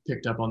know if you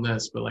picked up on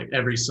this, but like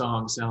every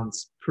song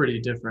sounds pretty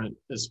different,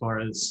 as far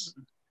as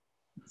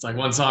it's like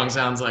one song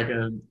sounds like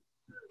a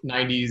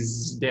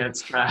 90s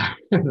dance track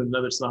and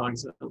another song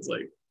sounds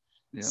like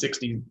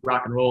 60s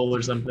rock and roll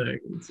or something.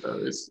 And so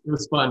it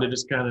was fun to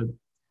just kind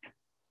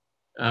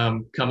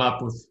of come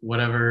up with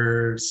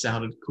whatever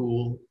sounded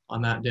cool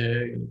on that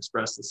day and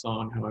express the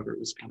song however it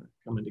was kind of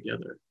coming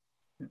together.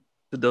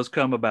 Did those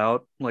come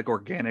about like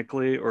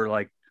organically, or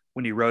like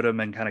when you wrote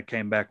them and kind of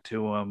came back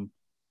to them,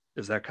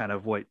 is that kind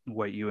of what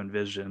you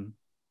envision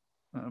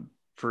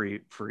for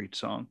each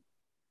song?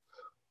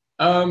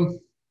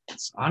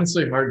 It's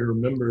honestly hard to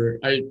remember.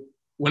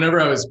 Whenever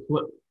I was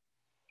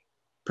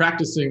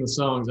practicing the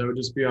songs, I would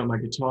just be on my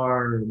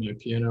guitar or my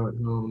piano at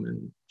home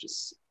and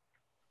just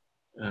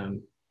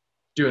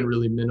doing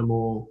really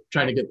minimal,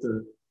 trying to get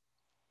the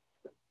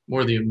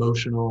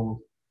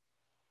emotional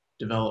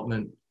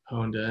development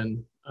honed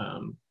in. I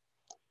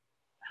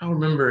don't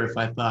remember if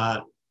I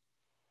thought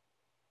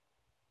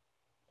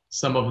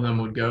some of them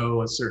would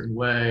go a certain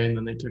way, and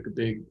then they took a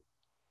big,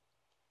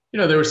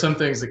 there were some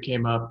things that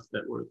came up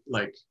that were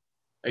like,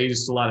 I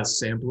used a lot of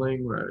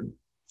sampling where I'd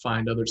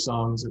find other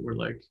songs that were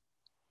like,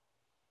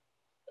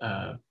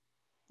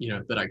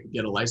 that I could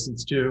get a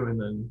license to and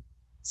then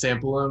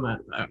sample them.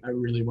 I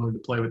really wanted to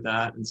play with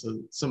that. And so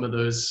some of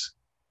those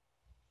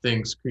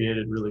things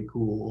created really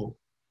cool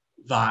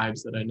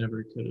vibes that I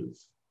never could have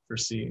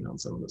foreseen on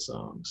some of the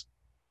songs.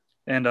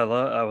 And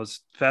I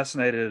was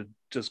fascinated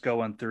just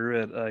going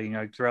through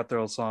it. Throughout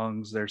their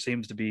songs, there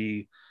seems to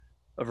be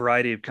a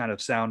variety of kind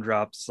of sound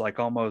drops, like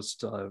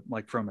almost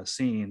like from a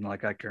scene.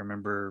 Like I can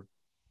remember,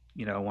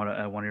 one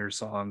of your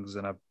songs,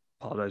 and I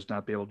apologize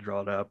not be able to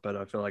draw it up, but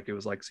I feel like it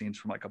was like scenes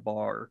from like a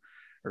bar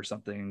or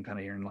something, kind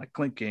of hearing like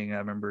clinking. I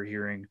remember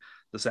hearing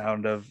the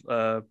sound of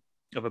a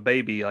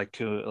baby like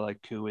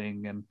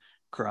cooing and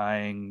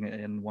crying,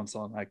 in one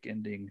song like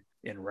ending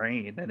in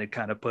rain, and it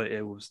kind of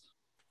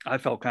I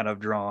felt kind of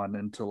drawn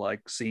into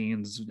like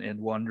scenes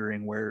and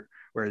wondering where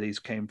these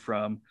came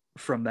from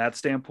that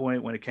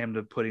standpoint. When it came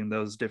to putting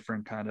those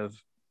different kind of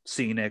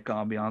scenic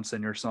ambiance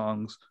in your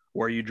songs,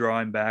 were you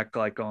drawing back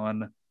like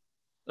on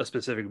a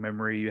specific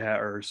memory you had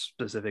or a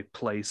specific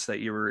place that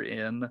you were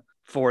in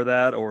for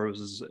that, or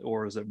was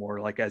it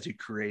more like as you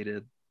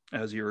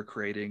were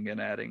creating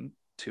and adding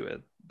to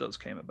it, those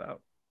came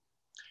about?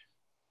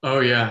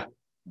 Oh yeah,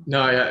 no,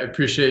 I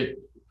appreciate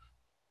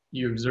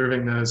you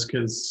observing those,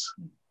 because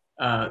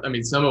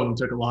some of them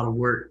took a lot of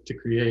work to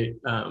create.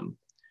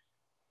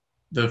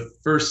 The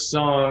first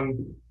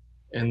song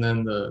and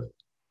then the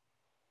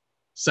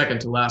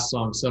second to last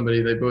song,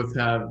 Somebody, they both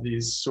have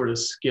these sort of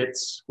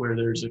skits where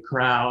there's a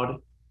crowd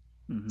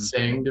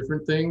saying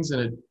different things.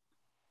 And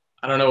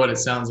I don't know what it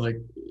sounds like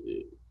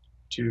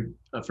to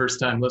a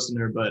first-time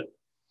listener, but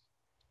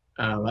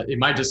it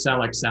might just sound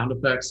like sound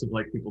effects of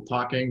like people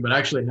talking, but I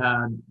actually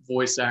had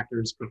voice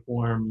actors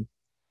perform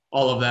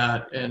all of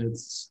that. And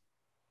it's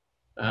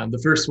the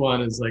first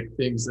one is like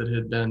things that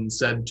had been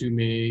said to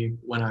me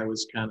when I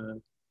was kind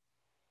of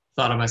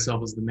thought of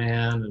myself as the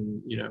man,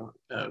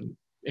 and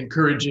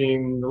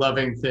encouraging,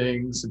 loving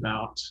things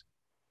about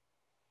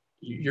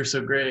you're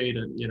so great,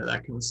 and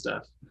that kind of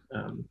stuff.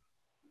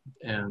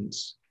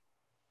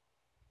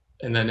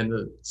 And then in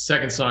the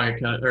second song,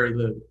 or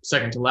the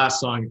second to last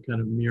song, it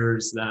kind of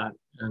mirrors that,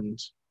 and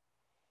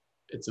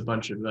it's a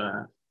bunch of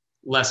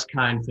less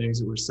kind things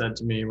that were said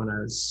to me when I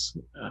was,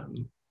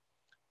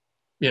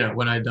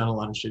 when I'd done a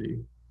lot of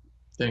shitty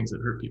things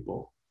that hurt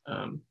people.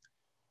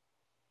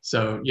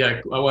 So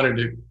yeah, I wanted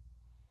to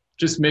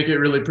just make it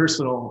really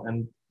personal,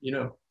 and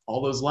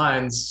all those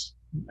lines,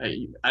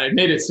 I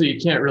made it so you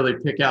can't really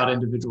pick out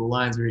individual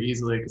lines very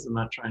easily, because I'm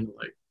not trying to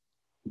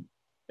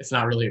it's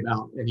not really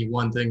about any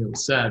one thing that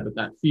was said, but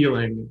that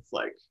feeling of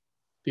like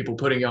people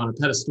putting you on a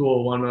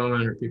pedestal one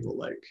moment, or people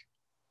like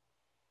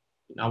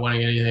not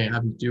wanting anything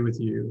having to do with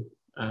you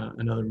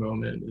another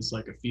moment, is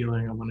like a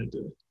feeling I wanted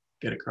to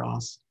get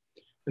across.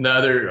 And the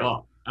other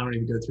I don't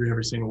even go through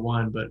every single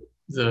one, but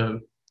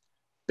the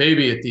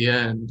baby at the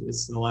end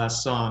is the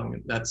last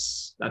song.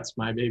 That's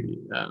my baby.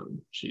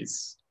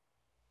 She's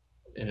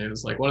and it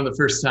was like one of the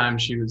first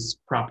times she was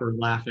proper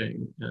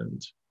laughing,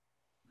 and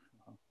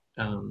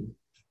um,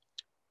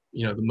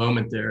 the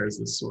moment there is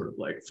this sort of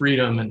like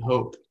freedom and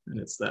hope, and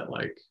it's that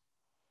like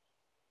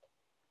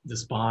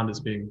this bond is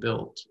being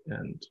built,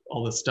 and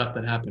all the stuff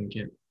that happened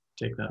can't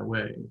take that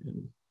away,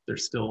 and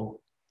there's still,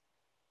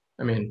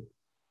 I mean,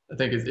 I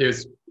think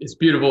it's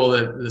beautiful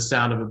that the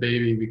sound of a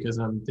baby, because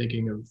I'm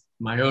thinking of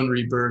my own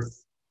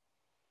rebirth,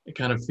 and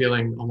kind of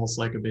feeling almost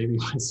like a baby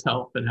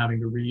myself, and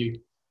having to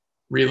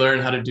relearn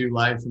how to do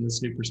life in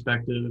this new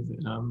perspective,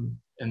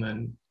 and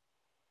then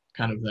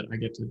kind of that I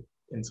get to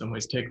in some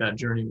ways take that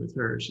journey with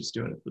her. She's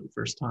doing it for the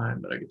first time,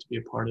 but I get to be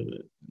a part of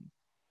it.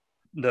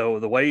 Though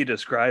the way you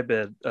describe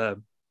it,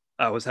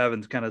 I was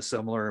having kind of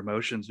similar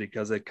emotions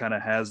because it kind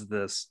of has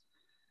this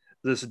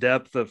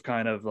depth of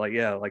kind of like,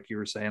 yeah, like you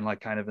were saying, like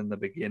kind of in the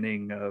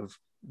beginning of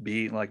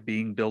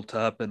being built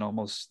up, and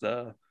almost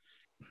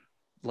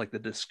like the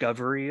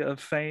discovery of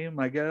fame,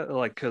 I guess.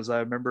 Like, because I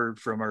remember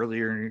from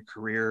earlier in your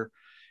career,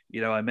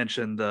 I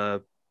mentioned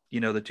the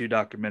two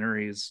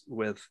documentaries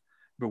with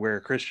Beware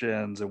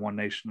Christians and One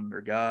Nation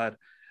Under God.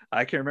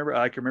 I can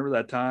remember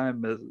that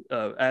time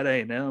at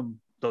A&M,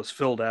 those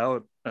filled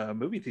out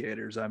movie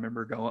theaters. I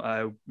remember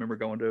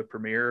going to a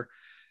premiere,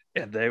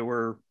 and they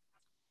were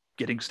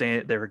getting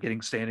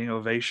standing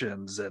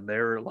ovations, and they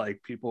were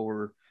like, people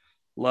were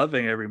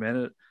loving every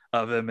minute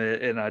of him.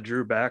 And I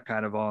drew back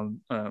kind of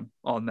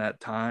on that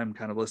time,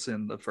 kind of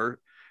listening to the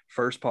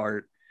first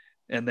part,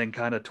 and then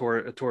kind of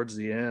towards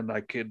the end,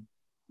 I could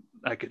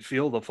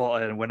feel the fall.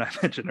 And when I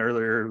mentioned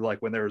earlier,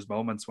 like when there was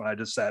moments when I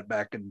just sat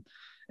back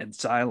in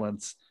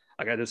silence,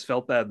 like I just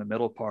felt that in the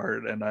middle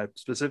part. And I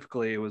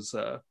specifically, it was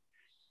I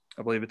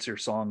believe it's your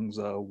songs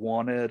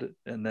 "Wanted"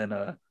 and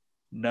then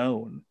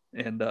 "Known,"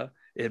 and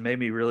it made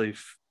me really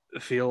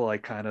feel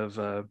like kind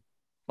of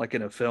like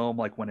in a film,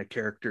 like when a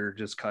character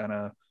just kind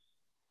of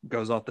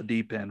goes off the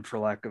deep end, for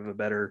lack of a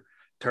better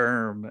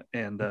term.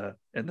 And then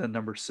and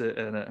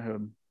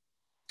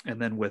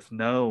then with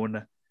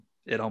 "Known,"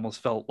 it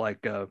almost felt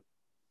like the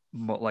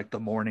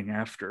morning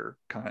after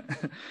kind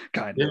of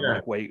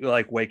Yeah,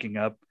 like waking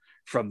up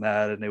from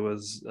that. And it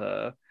was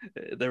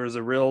there was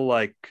a real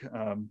like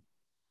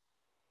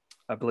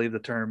I believe the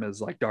term is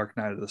like dark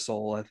night of the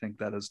soul. I think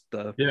that is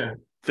yeah,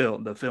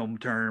 the film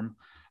term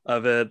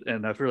of it.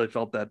 And I've really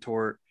felt that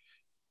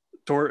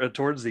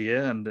towards the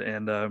end.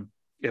 And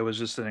it was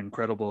just an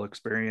incredible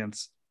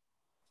experience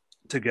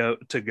to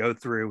go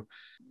through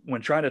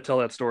when trying to tell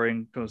that story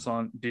in a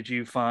song. Did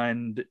you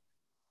find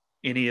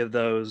any of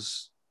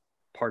those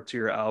parts of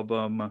your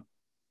album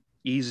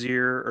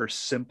easier or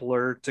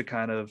simpler to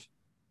kind of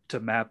to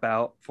map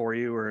out for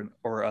you,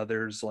 or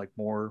others like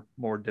more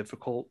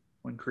difficult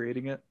when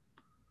creating it?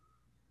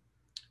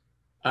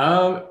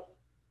 um,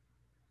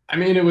 I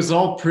mean, it was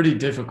all pretty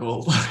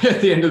difficult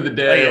at the end of the Oh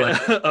day.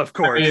 Like, yeah, of I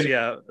course, mean,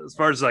 yeah. As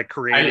far as like I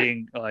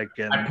creating like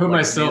I and put like the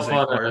myself music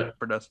on part a.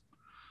 production.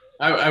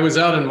 I was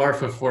out in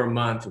Marfa for a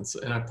month,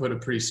 and I put a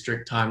pretty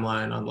strict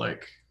timeline on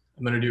like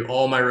I'm gonna do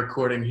all my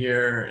recording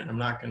here, and I'm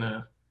not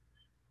gonna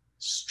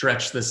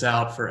stretch this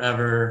out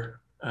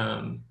forever.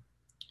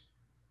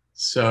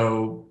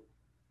 So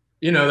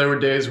there were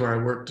days where I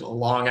worked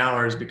long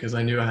hours because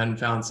I knew I hadn't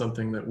found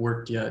something that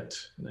worked yet,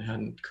 and I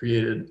hadn't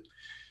created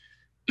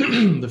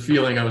the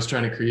feeling I was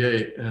trying to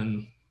create,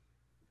 and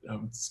I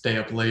would stay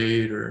up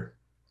late or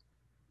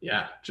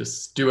yeah,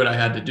 just do what I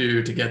had to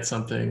do to get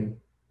something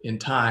in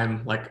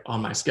time, like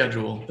on my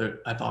schedule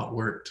that I thought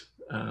worked.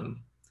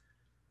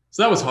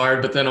 So that was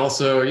hard, but then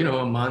also,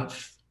 a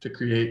month to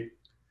create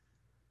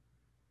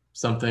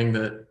something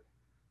that,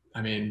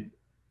 I mean,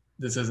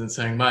 this isn't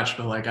saying much,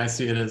 but like I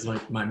see it as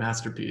like my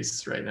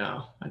masterpiece right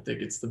now. I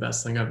think it's the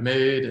best thing I've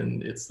made,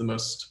 and it's the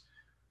most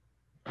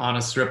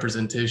honest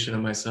representation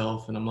of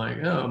myself. And I'm like,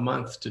 oh, a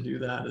month to do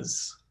that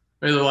is,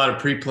 there's a lot of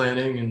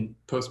pre-planning and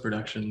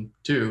post-production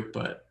too,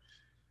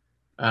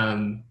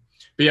 um,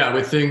 but yeah,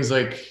 with things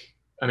like,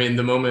 I mean,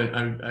 the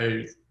moment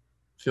I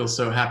feel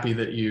so happy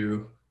that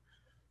you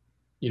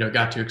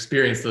got to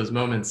experience those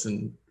moments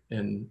and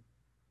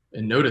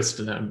notice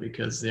to them,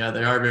 because yeah,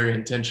 they are very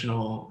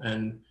intentional.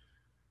 And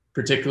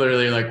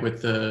particularly like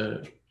with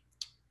the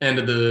end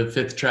of the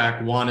fifth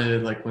track,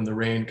 Wanted, like when the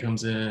rain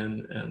comes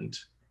in, and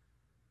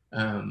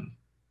um,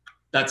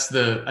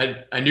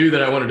 I knew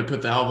that I wanted to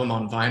put the album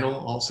on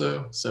vinyl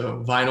also.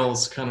 So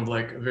vinyl's kind of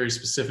like a very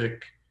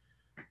specific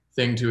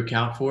thing to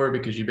account for,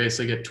 because you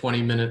basically get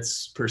 20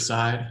 minutes per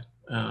side.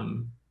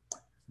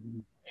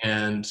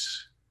 And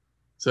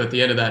so at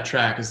the end of that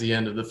track is the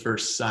end of the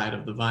first side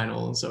of the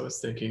vinyl. And so I was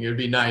thinking it would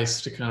be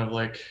nice to kind of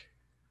like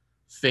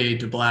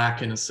fade to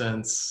black in a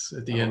sense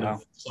at the Oh end wow.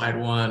 of side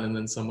one, and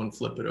then someone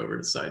flip it over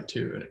to side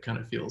two. And it kind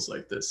of feels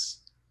like this,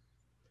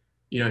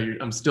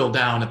 I'm still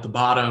down at the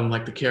bottom,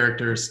 like the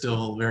character is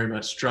still very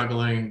much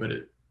struggling, but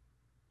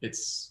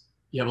it's,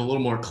 you have a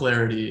little more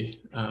clarity,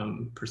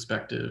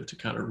 perspective to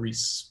kind of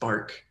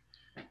re-spark,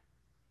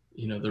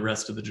 the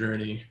rest of the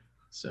journey.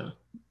 So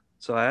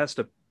So I asked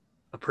a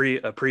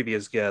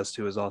previous guest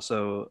who is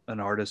also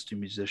an artist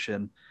and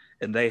musician,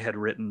 and they had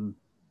written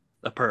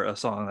a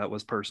song that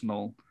was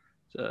personal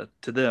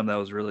to them. That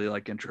was really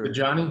like With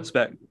Johnny,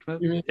 introspect.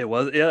 you mean? It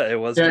was, yeah, it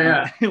was Yeah,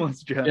 Johnny. yeah. It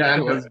was John. Yeah,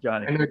 It was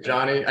Johnny. I know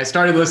Johnny. I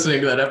started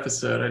listening to that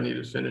episode. I need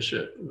to finish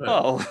it, but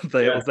Oh,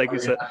 yeah, well, thank you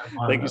so,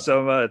 thank you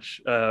so much.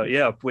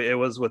 Yeah, it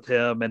was with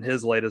him, and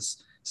his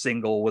latest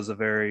single was a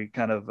very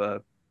kind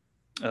of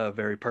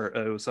very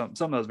it was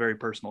something that was very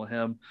personal to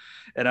him,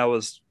 and I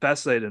was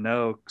fascinated to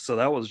know. So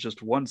that was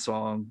just one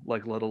song,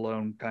 like let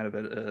alone kind of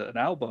an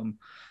album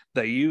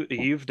that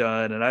you've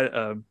done, and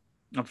I'm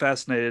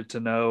fascinated to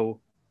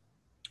know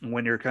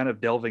when you're kind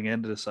of delving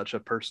into such a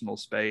personal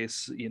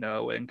space,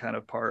 and kind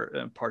of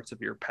parts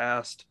of your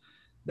past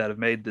that have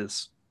made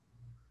this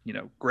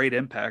great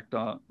impact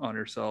on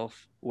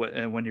yourself,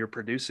 and when you're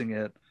producing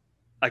it,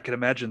 I can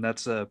imagine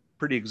that's a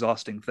pretty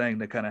exhausting thing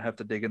to kind of have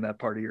to dig in that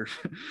part of your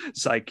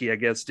psyche, I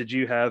guess. Did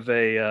you have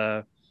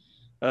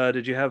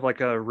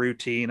like a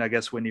routine, I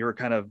guess, when you were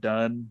kind of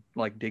done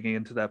like digging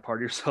into that part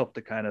of yourself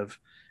to kind of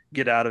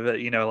get out of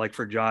it? Like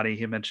for Johnny,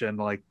 he mentioned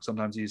like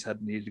sometimes he's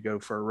had need to go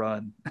for a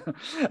run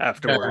yeah.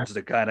 afterwards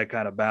to kind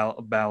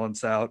of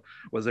balance out.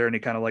 Was there any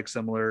kind of like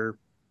similar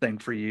thing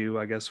for you,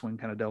 I guess, when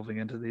kind of delving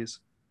into these?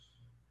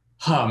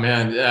 Oh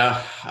man,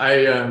 yeah.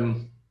 I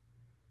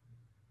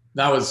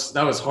that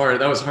was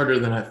hard. That was harder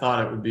than I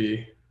thought it would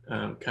be.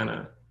 Kind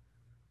of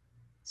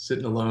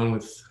sitting alone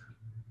with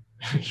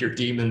your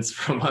demons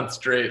for a month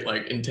straight,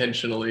 like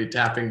intentionally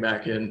tapping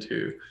back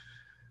into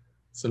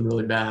some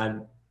really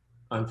bad,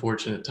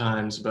 unfortunate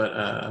times. But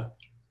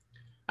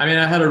I mean,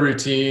 I had a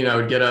routine. I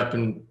would get up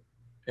and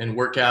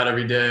work out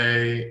every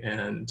day,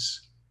 and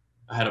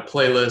I had a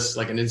playlist,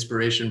 like an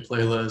inspiration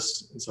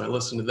playlist, and so I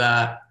listened to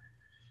that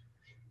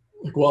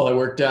like while I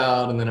worked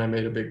out, and then I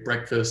made a big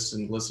breakfast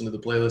and listened to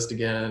the playlist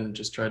again.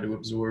 Just tried to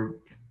absorb,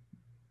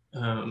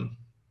 um,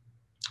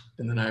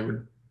 and then I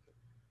would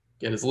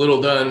get as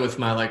little done with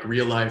my like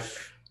real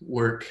life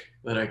work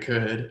that I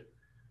could,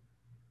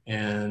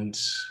 and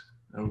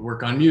I would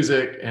work on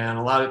music, and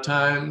a lot of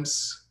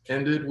times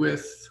ended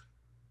with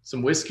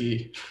some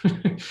whiskey,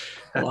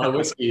 a lot of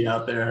whiskey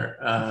out there,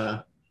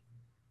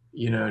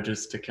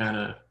 just to kind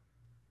of,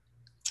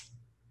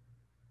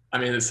 I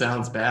mean, it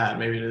sounds bad,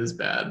 maybe it is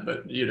bad,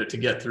 but to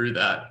get through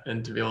that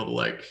and to be able to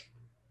like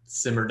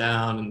simmer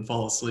down and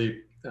fall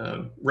asleep,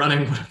 running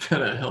would have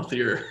been a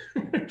healthier,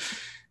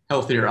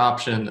 healthier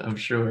option, I'm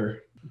sure.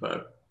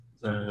 But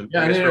yeah, I I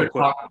guess needed real to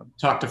quick.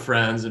 talk to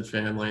friends and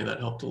family. That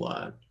helped a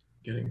lot.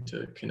 Getting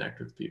to connect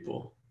with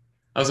people.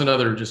 That was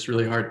another just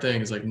really hard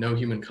thing. Is like no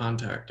human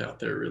contact out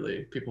there.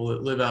 Really, people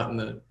that live out in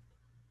the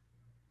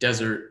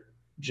desert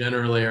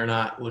generally are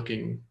not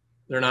looking.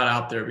 They're not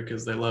out there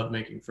because they love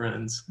making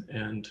friends.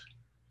 And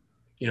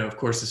of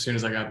course, as soon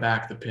as I got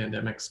back, the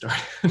pandemic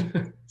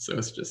started. So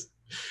it's just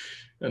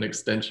an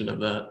extension of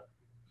that.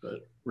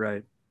 But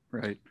Right,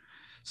 right.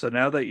 So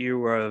now that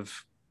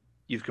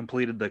you've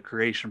completed the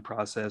creation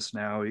process,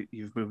 now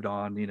you've moved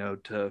on,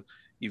 to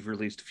you've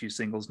released a few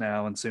singles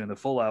now, and soon the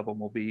full album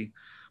will be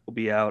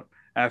out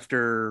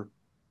after,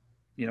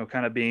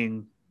 kind of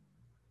being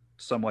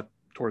somewhat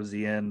towards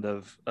the end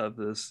of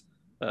this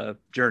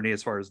journey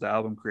as far as the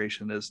album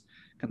creation is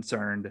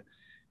concerned.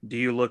 Do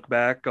you look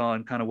back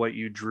on kind of what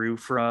you drew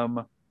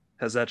from?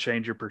 Has that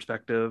changed your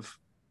perspective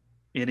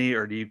any,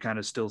 or do you kind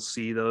of still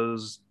see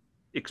those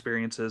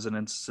experiences and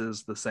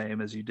instances the same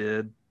as you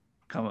did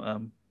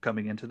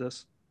coming into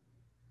this?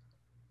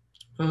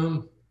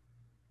 um,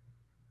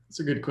 it's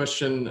a good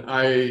question.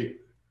 I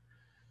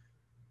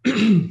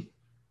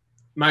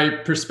my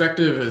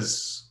perspective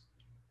is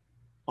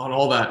on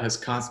all that has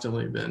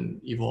constantly been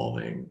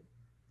evolving.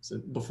 So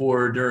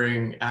before,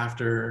 during,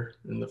 after,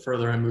 and the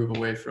further I move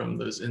away from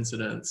those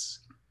incidents,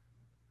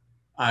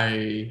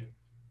 I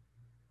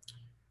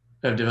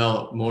have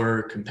developed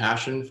more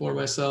compassion for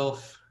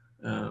myself.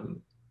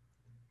 Um,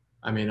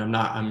 I mean,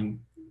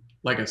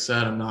 like I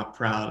said, I'm not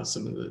proud of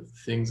some of the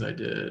things I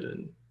did,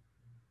 and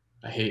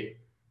I hate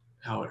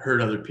how it hurt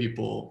other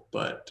people,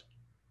 but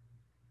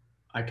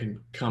I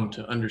can come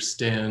to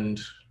understand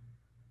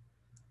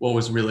what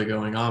was really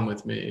going on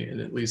with me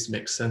and at least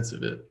make sense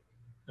of it.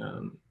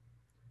 Um,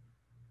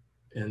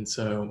 and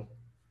so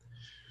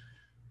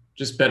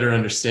just better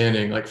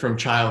understanding, like from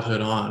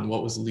childhood on,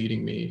 what was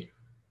leading me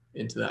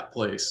into that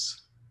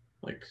place,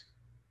 like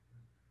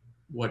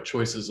what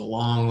choices a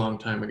long, long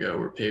time ago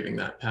were paving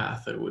that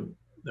path that would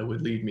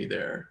lead me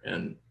there.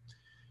 And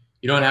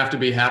you don't have to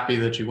be happy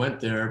that you went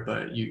there,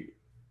 but you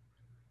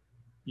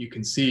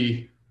can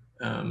see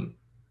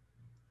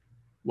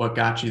what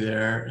got you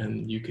there,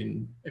 and you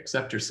can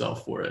accept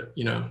yourself for it.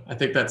 I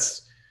think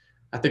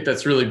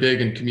that's really big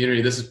in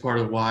community. This is part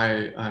of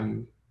why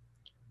I'm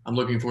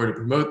looking forward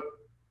to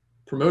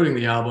promoting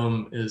the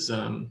album. Is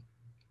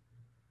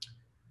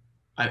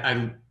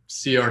I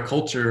see our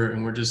culture,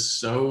 and we're just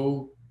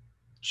so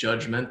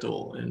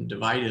judgmental and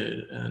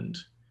divided, and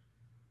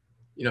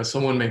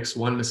someone makes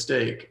one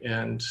mistake,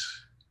 and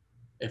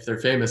if they're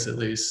famous, at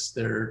least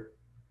they're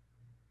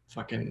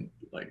fucking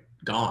like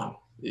gone.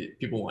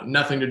 people want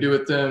nothing to do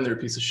with them. They're a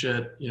piece of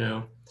shit, you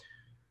know.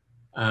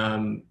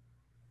 Um,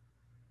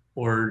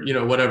 or, you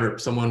know, whatever,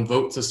 someone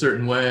votes a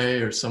certain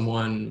way or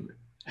someone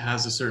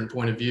has a certain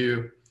point of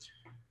view.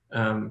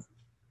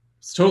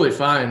 It's totally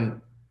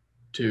fine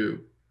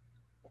to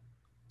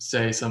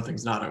say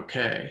something's not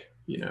okay,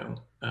 you know,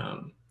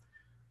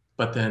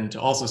 but then to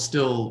also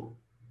still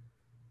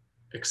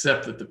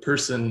accept that the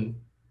person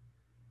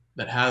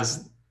that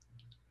has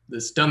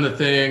this done the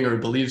thing or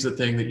believes the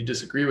thing that you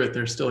disagree with,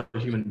 they're still a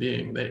human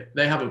being.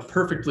 They have a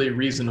perfectly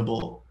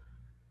reasonable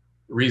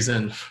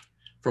reason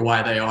for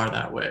why they are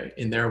that way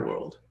in their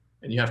world,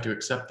 and you have to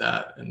accept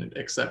that and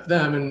accept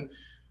them. And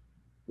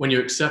when you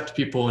accept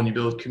people and you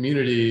build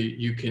community,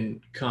 you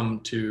can come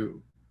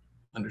to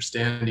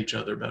understand each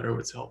other better,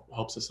 which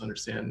helps us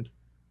understand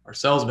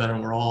ourselves better,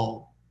 and we're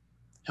all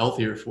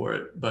healthier for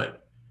it.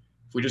 But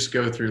if we just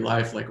go through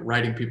life like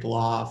writing people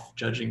off,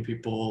 judging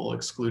people,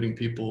 excluding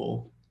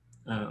people,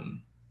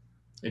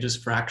 it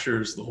just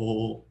fractures the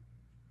whole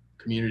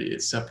community.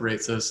 It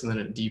separates us, and then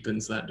it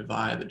deepens that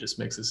divide that just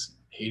makes us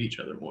hate each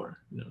other more,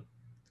 you know.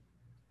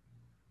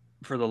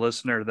 For the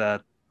listener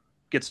that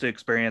gets to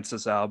experience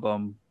this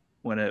album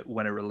when it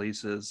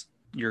releases,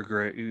 your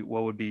great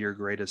what would be your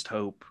greatest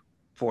hope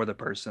for the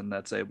person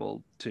that's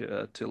able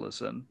to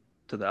listen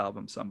to the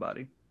album,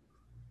 somebody?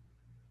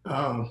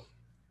 um,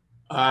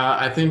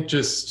 I think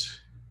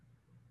just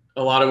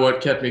a lot of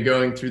what kept me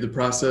going through the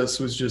process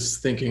was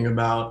just thinking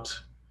about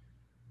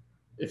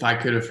if I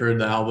could have heard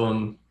the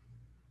album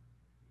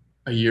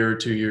a year or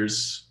 2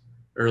 years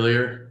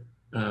earlier,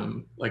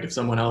 like if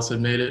someone else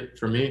had made it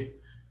for me,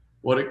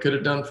 what it could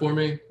have done for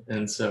me.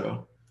 And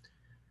so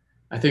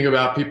I think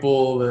about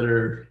people that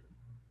are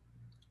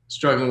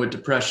struggling with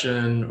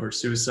depression or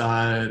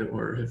suicide,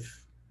 or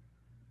if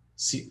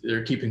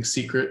they're keeping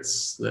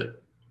secrets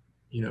that,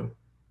 you know,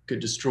 could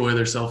destroy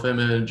their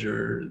self-image,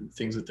 or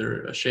things that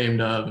they're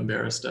ashamed of,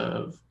 embarrassed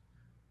of,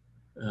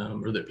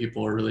 or that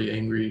people are really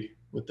angry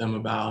with them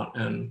about.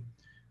 And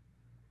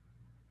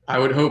I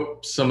would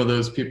hope some of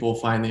those people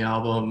find the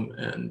album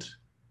and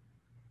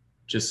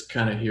just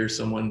kind of hear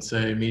someone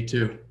say, "Me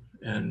too."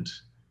 And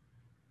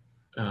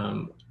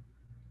um,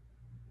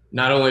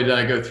 not only did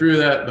I go through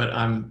that, but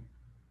I'm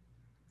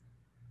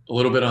a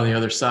little bit on the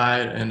other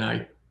side, and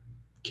I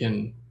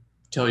can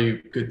tell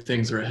you good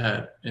things are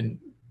ahead, and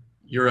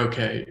you're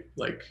okay.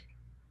 Like,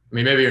 I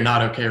mean, maybe you're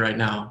not okay right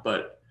now,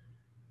 but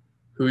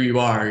who you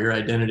are, your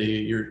identity,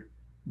 your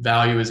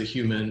value as a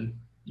human,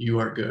 you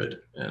are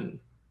good, and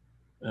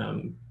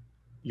um,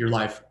 your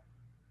life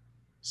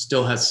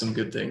still has some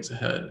good things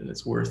ahead, and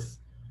it's worth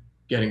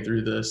getting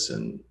through this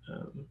and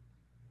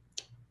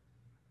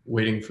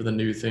waiting for the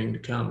new thing to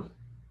come.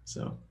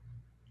 So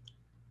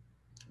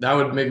that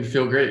would make me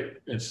feel great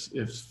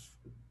if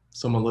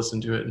someone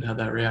listened to it and had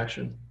that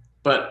reaction.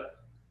 But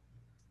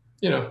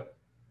you know,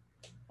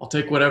 I'll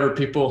take whatever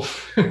people,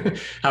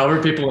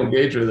 however people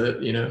engage with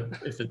it. You know,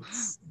 if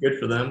it's good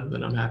for them,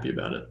 then I'm happy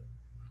about it.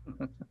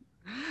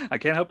 I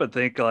can't help but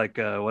think like,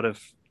 what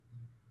if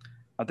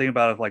I'm thinking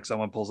about if like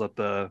someone pulls up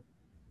the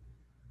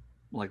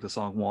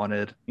song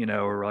 "Wanted,"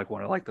 or like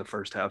one of like the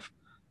first half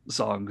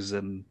songs,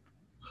 and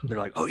they're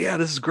like, "Oh yeah,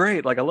 this is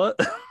great! Like I love,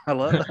 I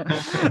love,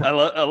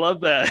 I love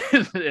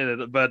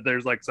that." But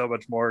there's like so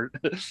much more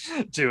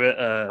to it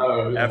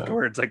Oh yeah,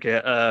 afterwards. I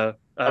can't. I've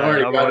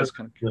already I'm got always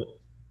kind of.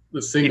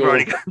 the You've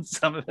already singles. gotten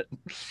some of it.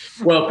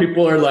 Well,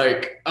 people are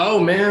like, "Oh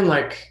man,"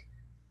 like,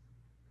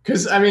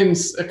 because I mean,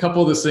 a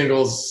couple of the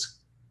singles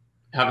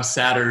have a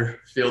sadder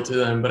feel to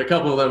them, but a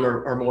couple of them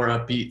are more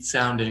upbeat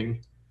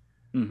sounding.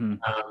 Mm-hmm.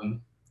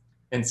 Um,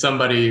 and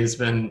somebody has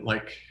been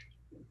like,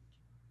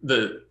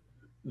 the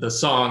the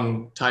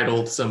song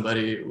titled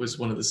 "Somebody" was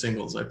one of the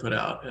singles I put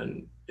out,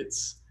 and it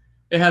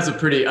has a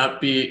pretty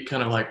upbeat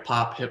kind of like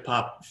pop hip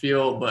hop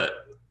feel,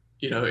 but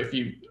you know, if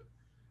you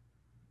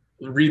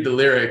read the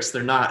lyrics,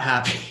 they're not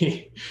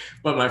happy.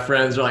 But my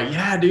friends are like,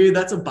 "Yeah, dude,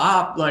 that's a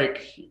bop."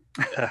 Like,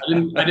 I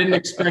didn't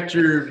expect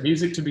your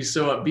music to be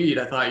so upbeat.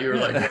 I thought you were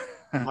like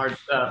hard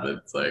stuff.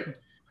 It's like,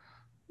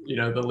 you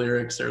know, the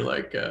lyrics are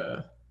like,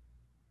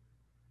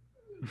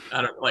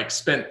 I don't like,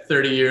 spent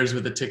 30 years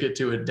with a ticket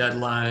to a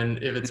deadline.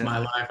 If it's my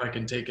life, I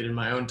can take it in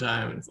my own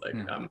time. It's like,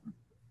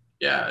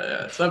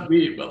 yeah, it's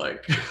upbeat, but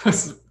like,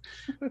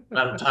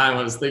 about a time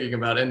I was thinking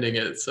about ending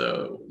it.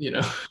 So, you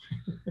know,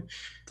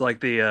 It's like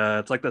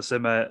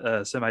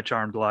the semi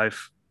charmed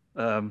life.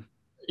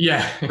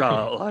 yeah,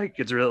 Like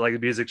it's really like the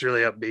music's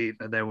really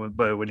upbeat, and then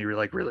when you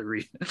like really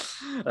read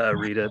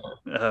it,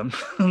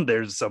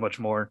 there's so much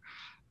more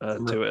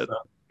to it.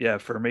 Yeah,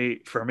 for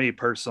me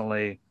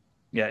personally,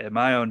 yeah, in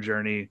my own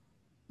journey,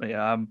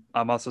 yeah,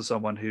 I'm also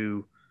someone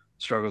who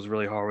struggles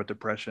really hard with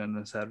depression.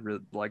 Has had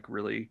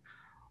really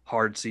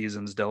hard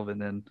seasons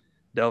delving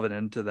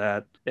into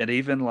that, and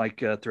even like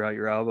throughout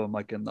your album,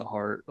 like in the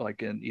heart,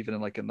 like in even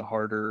in like in the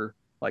harder,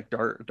 like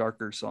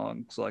darker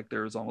songs, like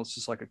there was almost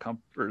just like a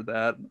comfort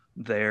that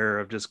there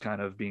of just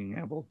kind of being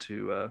able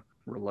to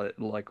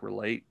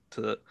relate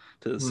to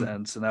the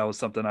sense. And that was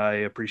something I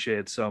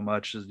appreciated so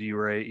much, as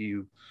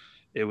you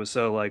it was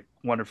so like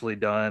wonderfully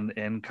done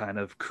in kind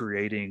of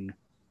creating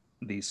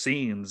these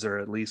scenes, or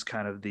at least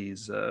kind of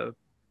these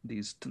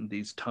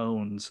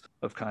tones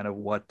of kind of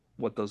what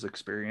those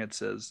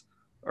experiences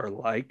are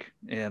like.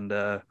 And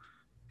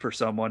for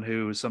someone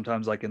who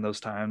sometimes like in those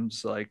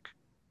times, like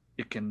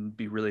it can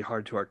be really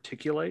hard to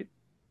articulate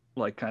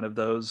like kind of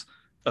those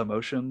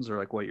emotions or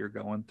like what you're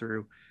going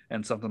through.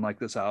 And something like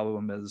this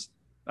album is,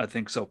 I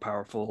think, so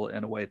powerful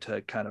in a way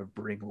to kind of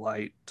bring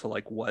light to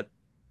what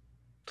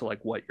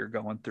you're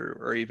going through,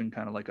 or even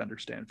kind of like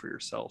understand for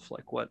yourself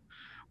like what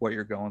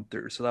you're going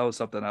through. So that was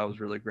something I was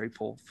really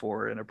grateful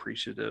for and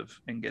appreciative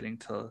in getting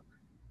to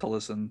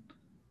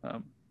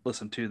um,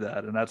 listen to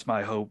that. And that's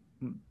my hope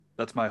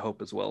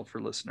as well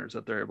for listeners,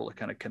 that they're able to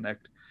kind of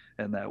connect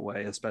in that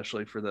way,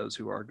 especially for those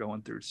who are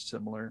going through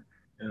similar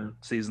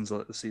seasons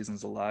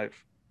of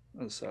life.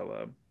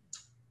 So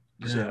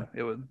yeah,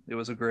 it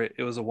was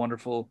a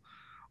wonderful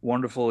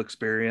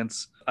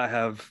experience. I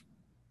have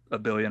a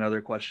billion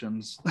other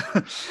questions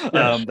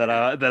that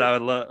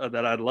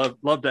I'd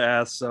love to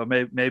ask. So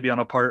maybe on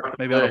a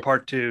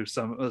part two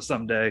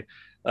someday,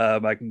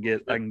 I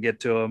can get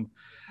to them.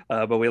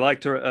 But we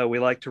like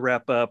to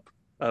wrap up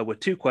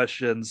with two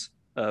questions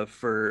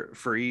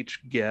for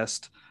each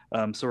guest.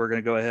 So we're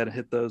going to go ahead and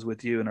hit those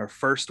with you. And our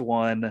first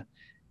one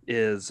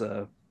is,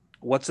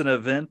 what's an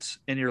event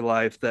in your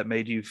life that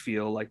made you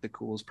feel like the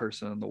coolest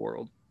person in the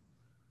world?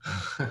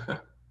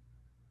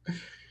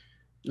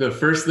 The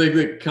first thing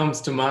that comes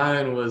to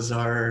mind was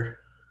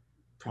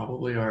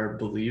probably our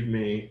Believe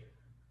Me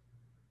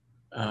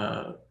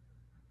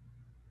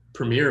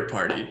premiere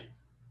party.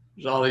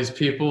 There's all these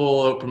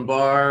people, open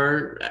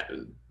bar,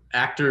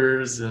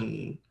 actors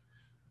and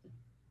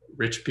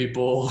rich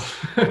people,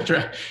 and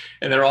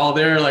they're all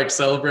there like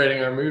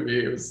celebrating our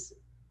movie.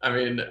 I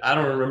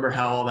don't remember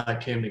how all that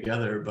came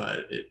together,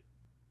 but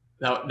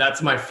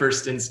that's my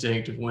first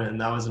instinct of when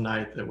that was a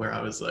night where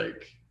I was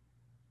like,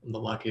 I'm the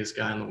luckiest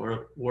guy in the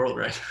world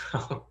right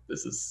now.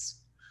 This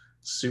is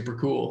super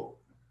cool.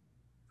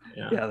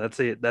 Yeah, that's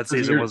it. That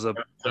season was a.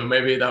 So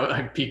maybe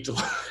I peaked.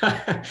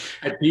 I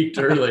peaked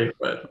early,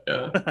 but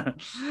yeah.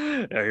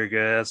 Yeah, you're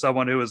good. As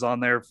someone who was on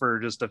there for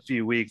just a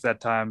few weeks,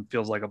 that time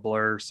feels like a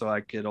blur. So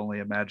I could only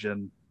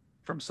imagine,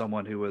 from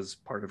someone who was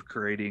part of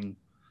creating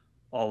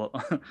all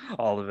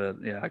of it.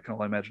 Yeah, I can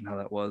only imagine how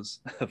that was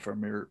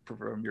from your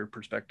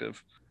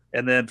perspective.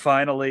 And then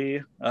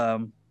finally,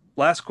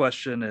 last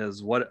question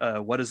is,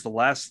 what is the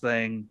last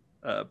thing,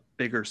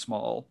 big or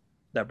small,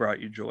 that brought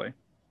you joy?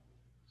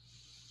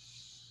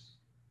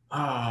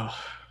 I'm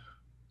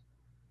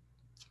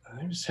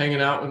just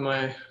hanging out with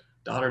my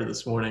daughter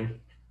this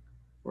morning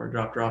before I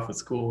dropped her off at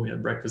school. We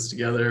had breakfast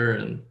together,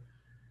 and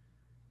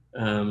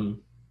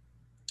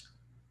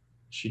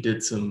she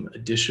did some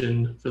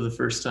addition for the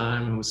first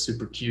time and was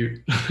super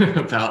cute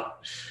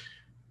about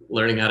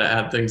learning how to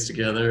add things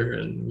together.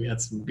 And we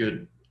had some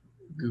good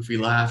goofy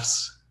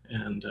laughs.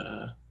 And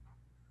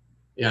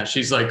yeah,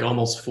 she's like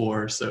almost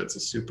 4, so it's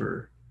a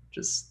super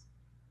just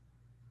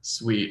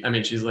sweet.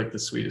 She's like the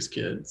sweetest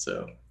kid.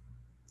 So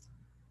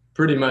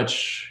pretty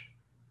much,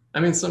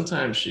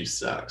 sometimes she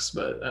sucks,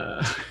 but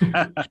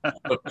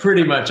but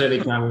pretty much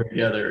anytime we're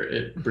together,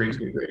 it brings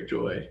me great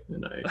joy,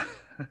 and I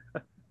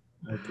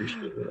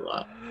appreciate it a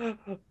lot.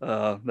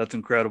 That's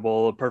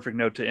incredible. A perfect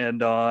note to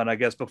end on. I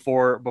guess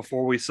before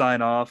we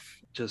sign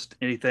off, just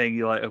anything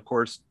you like. Of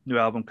course, new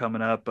album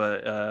coming up,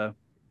 but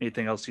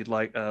anything else you'd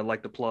like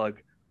to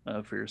plug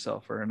for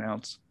yourself or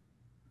announce?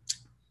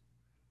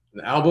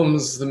 The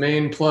album's the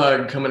main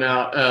plug coming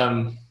out.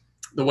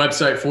 The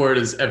website for it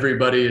is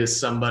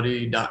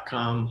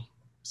everybodyissomebody.com.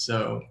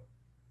 So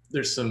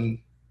there's some,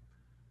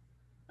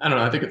 I don't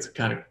know, I think it's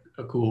kind of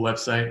a cool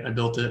website. I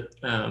built it.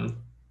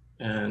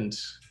 And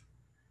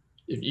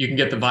if you can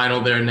get the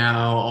vinyl there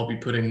now, I'll be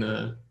putting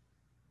the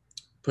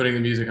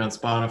music on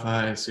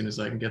Spotify as soon as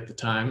I can get the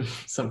time,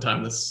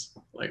 sometime this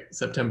like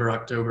September,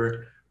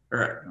 October,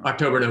 or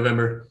October,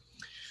 November.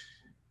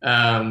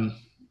 And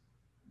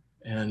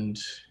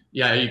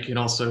yeah, you can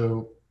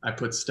also, I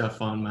put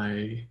stuff on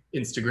my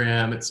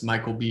Instagram. It's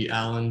Michael B.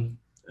 Allen,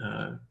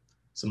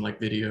 some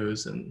like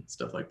videos and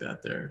stuff like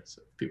that there.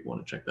 So if people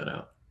want to check that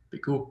out, be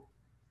cool.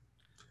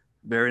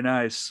 Very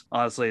nice.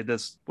 Honestly,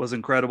 this was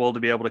incredible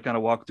to be able to kind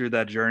of walk through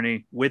that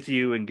journey with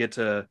you and get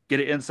an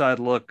inside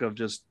look of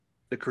just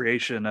the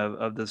creation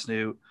of this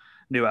new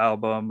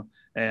album.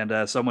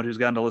 And someone who's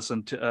gotten to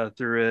listen to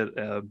through it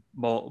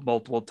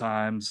multiple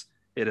times,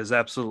 it is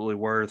absolutely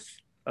worth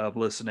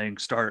listening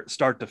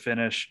start to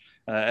finish,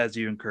 as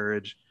you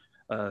encourage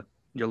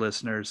your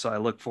listeners. So I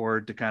look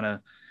forward to kind of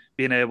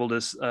being able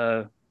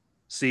to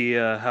see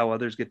how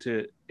others get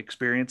to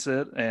experience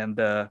it, and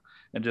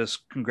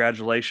just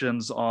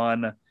congratulations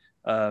on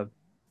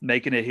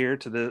making it here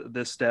to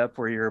this step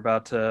where you're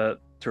about to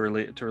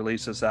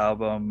release this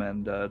album,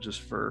 and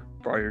just for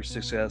all your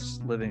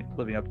success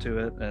living up to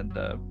it. And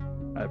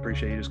I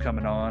appreciate you just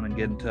coming on and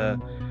getting to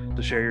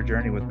share your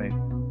journey with me.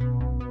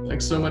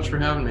 Thanks so much for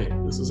having me.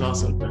 This is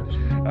awesome. All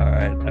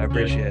right, I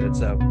appreciate it.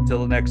 So until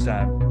the next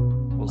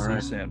time, we'll see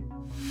you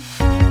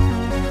soon.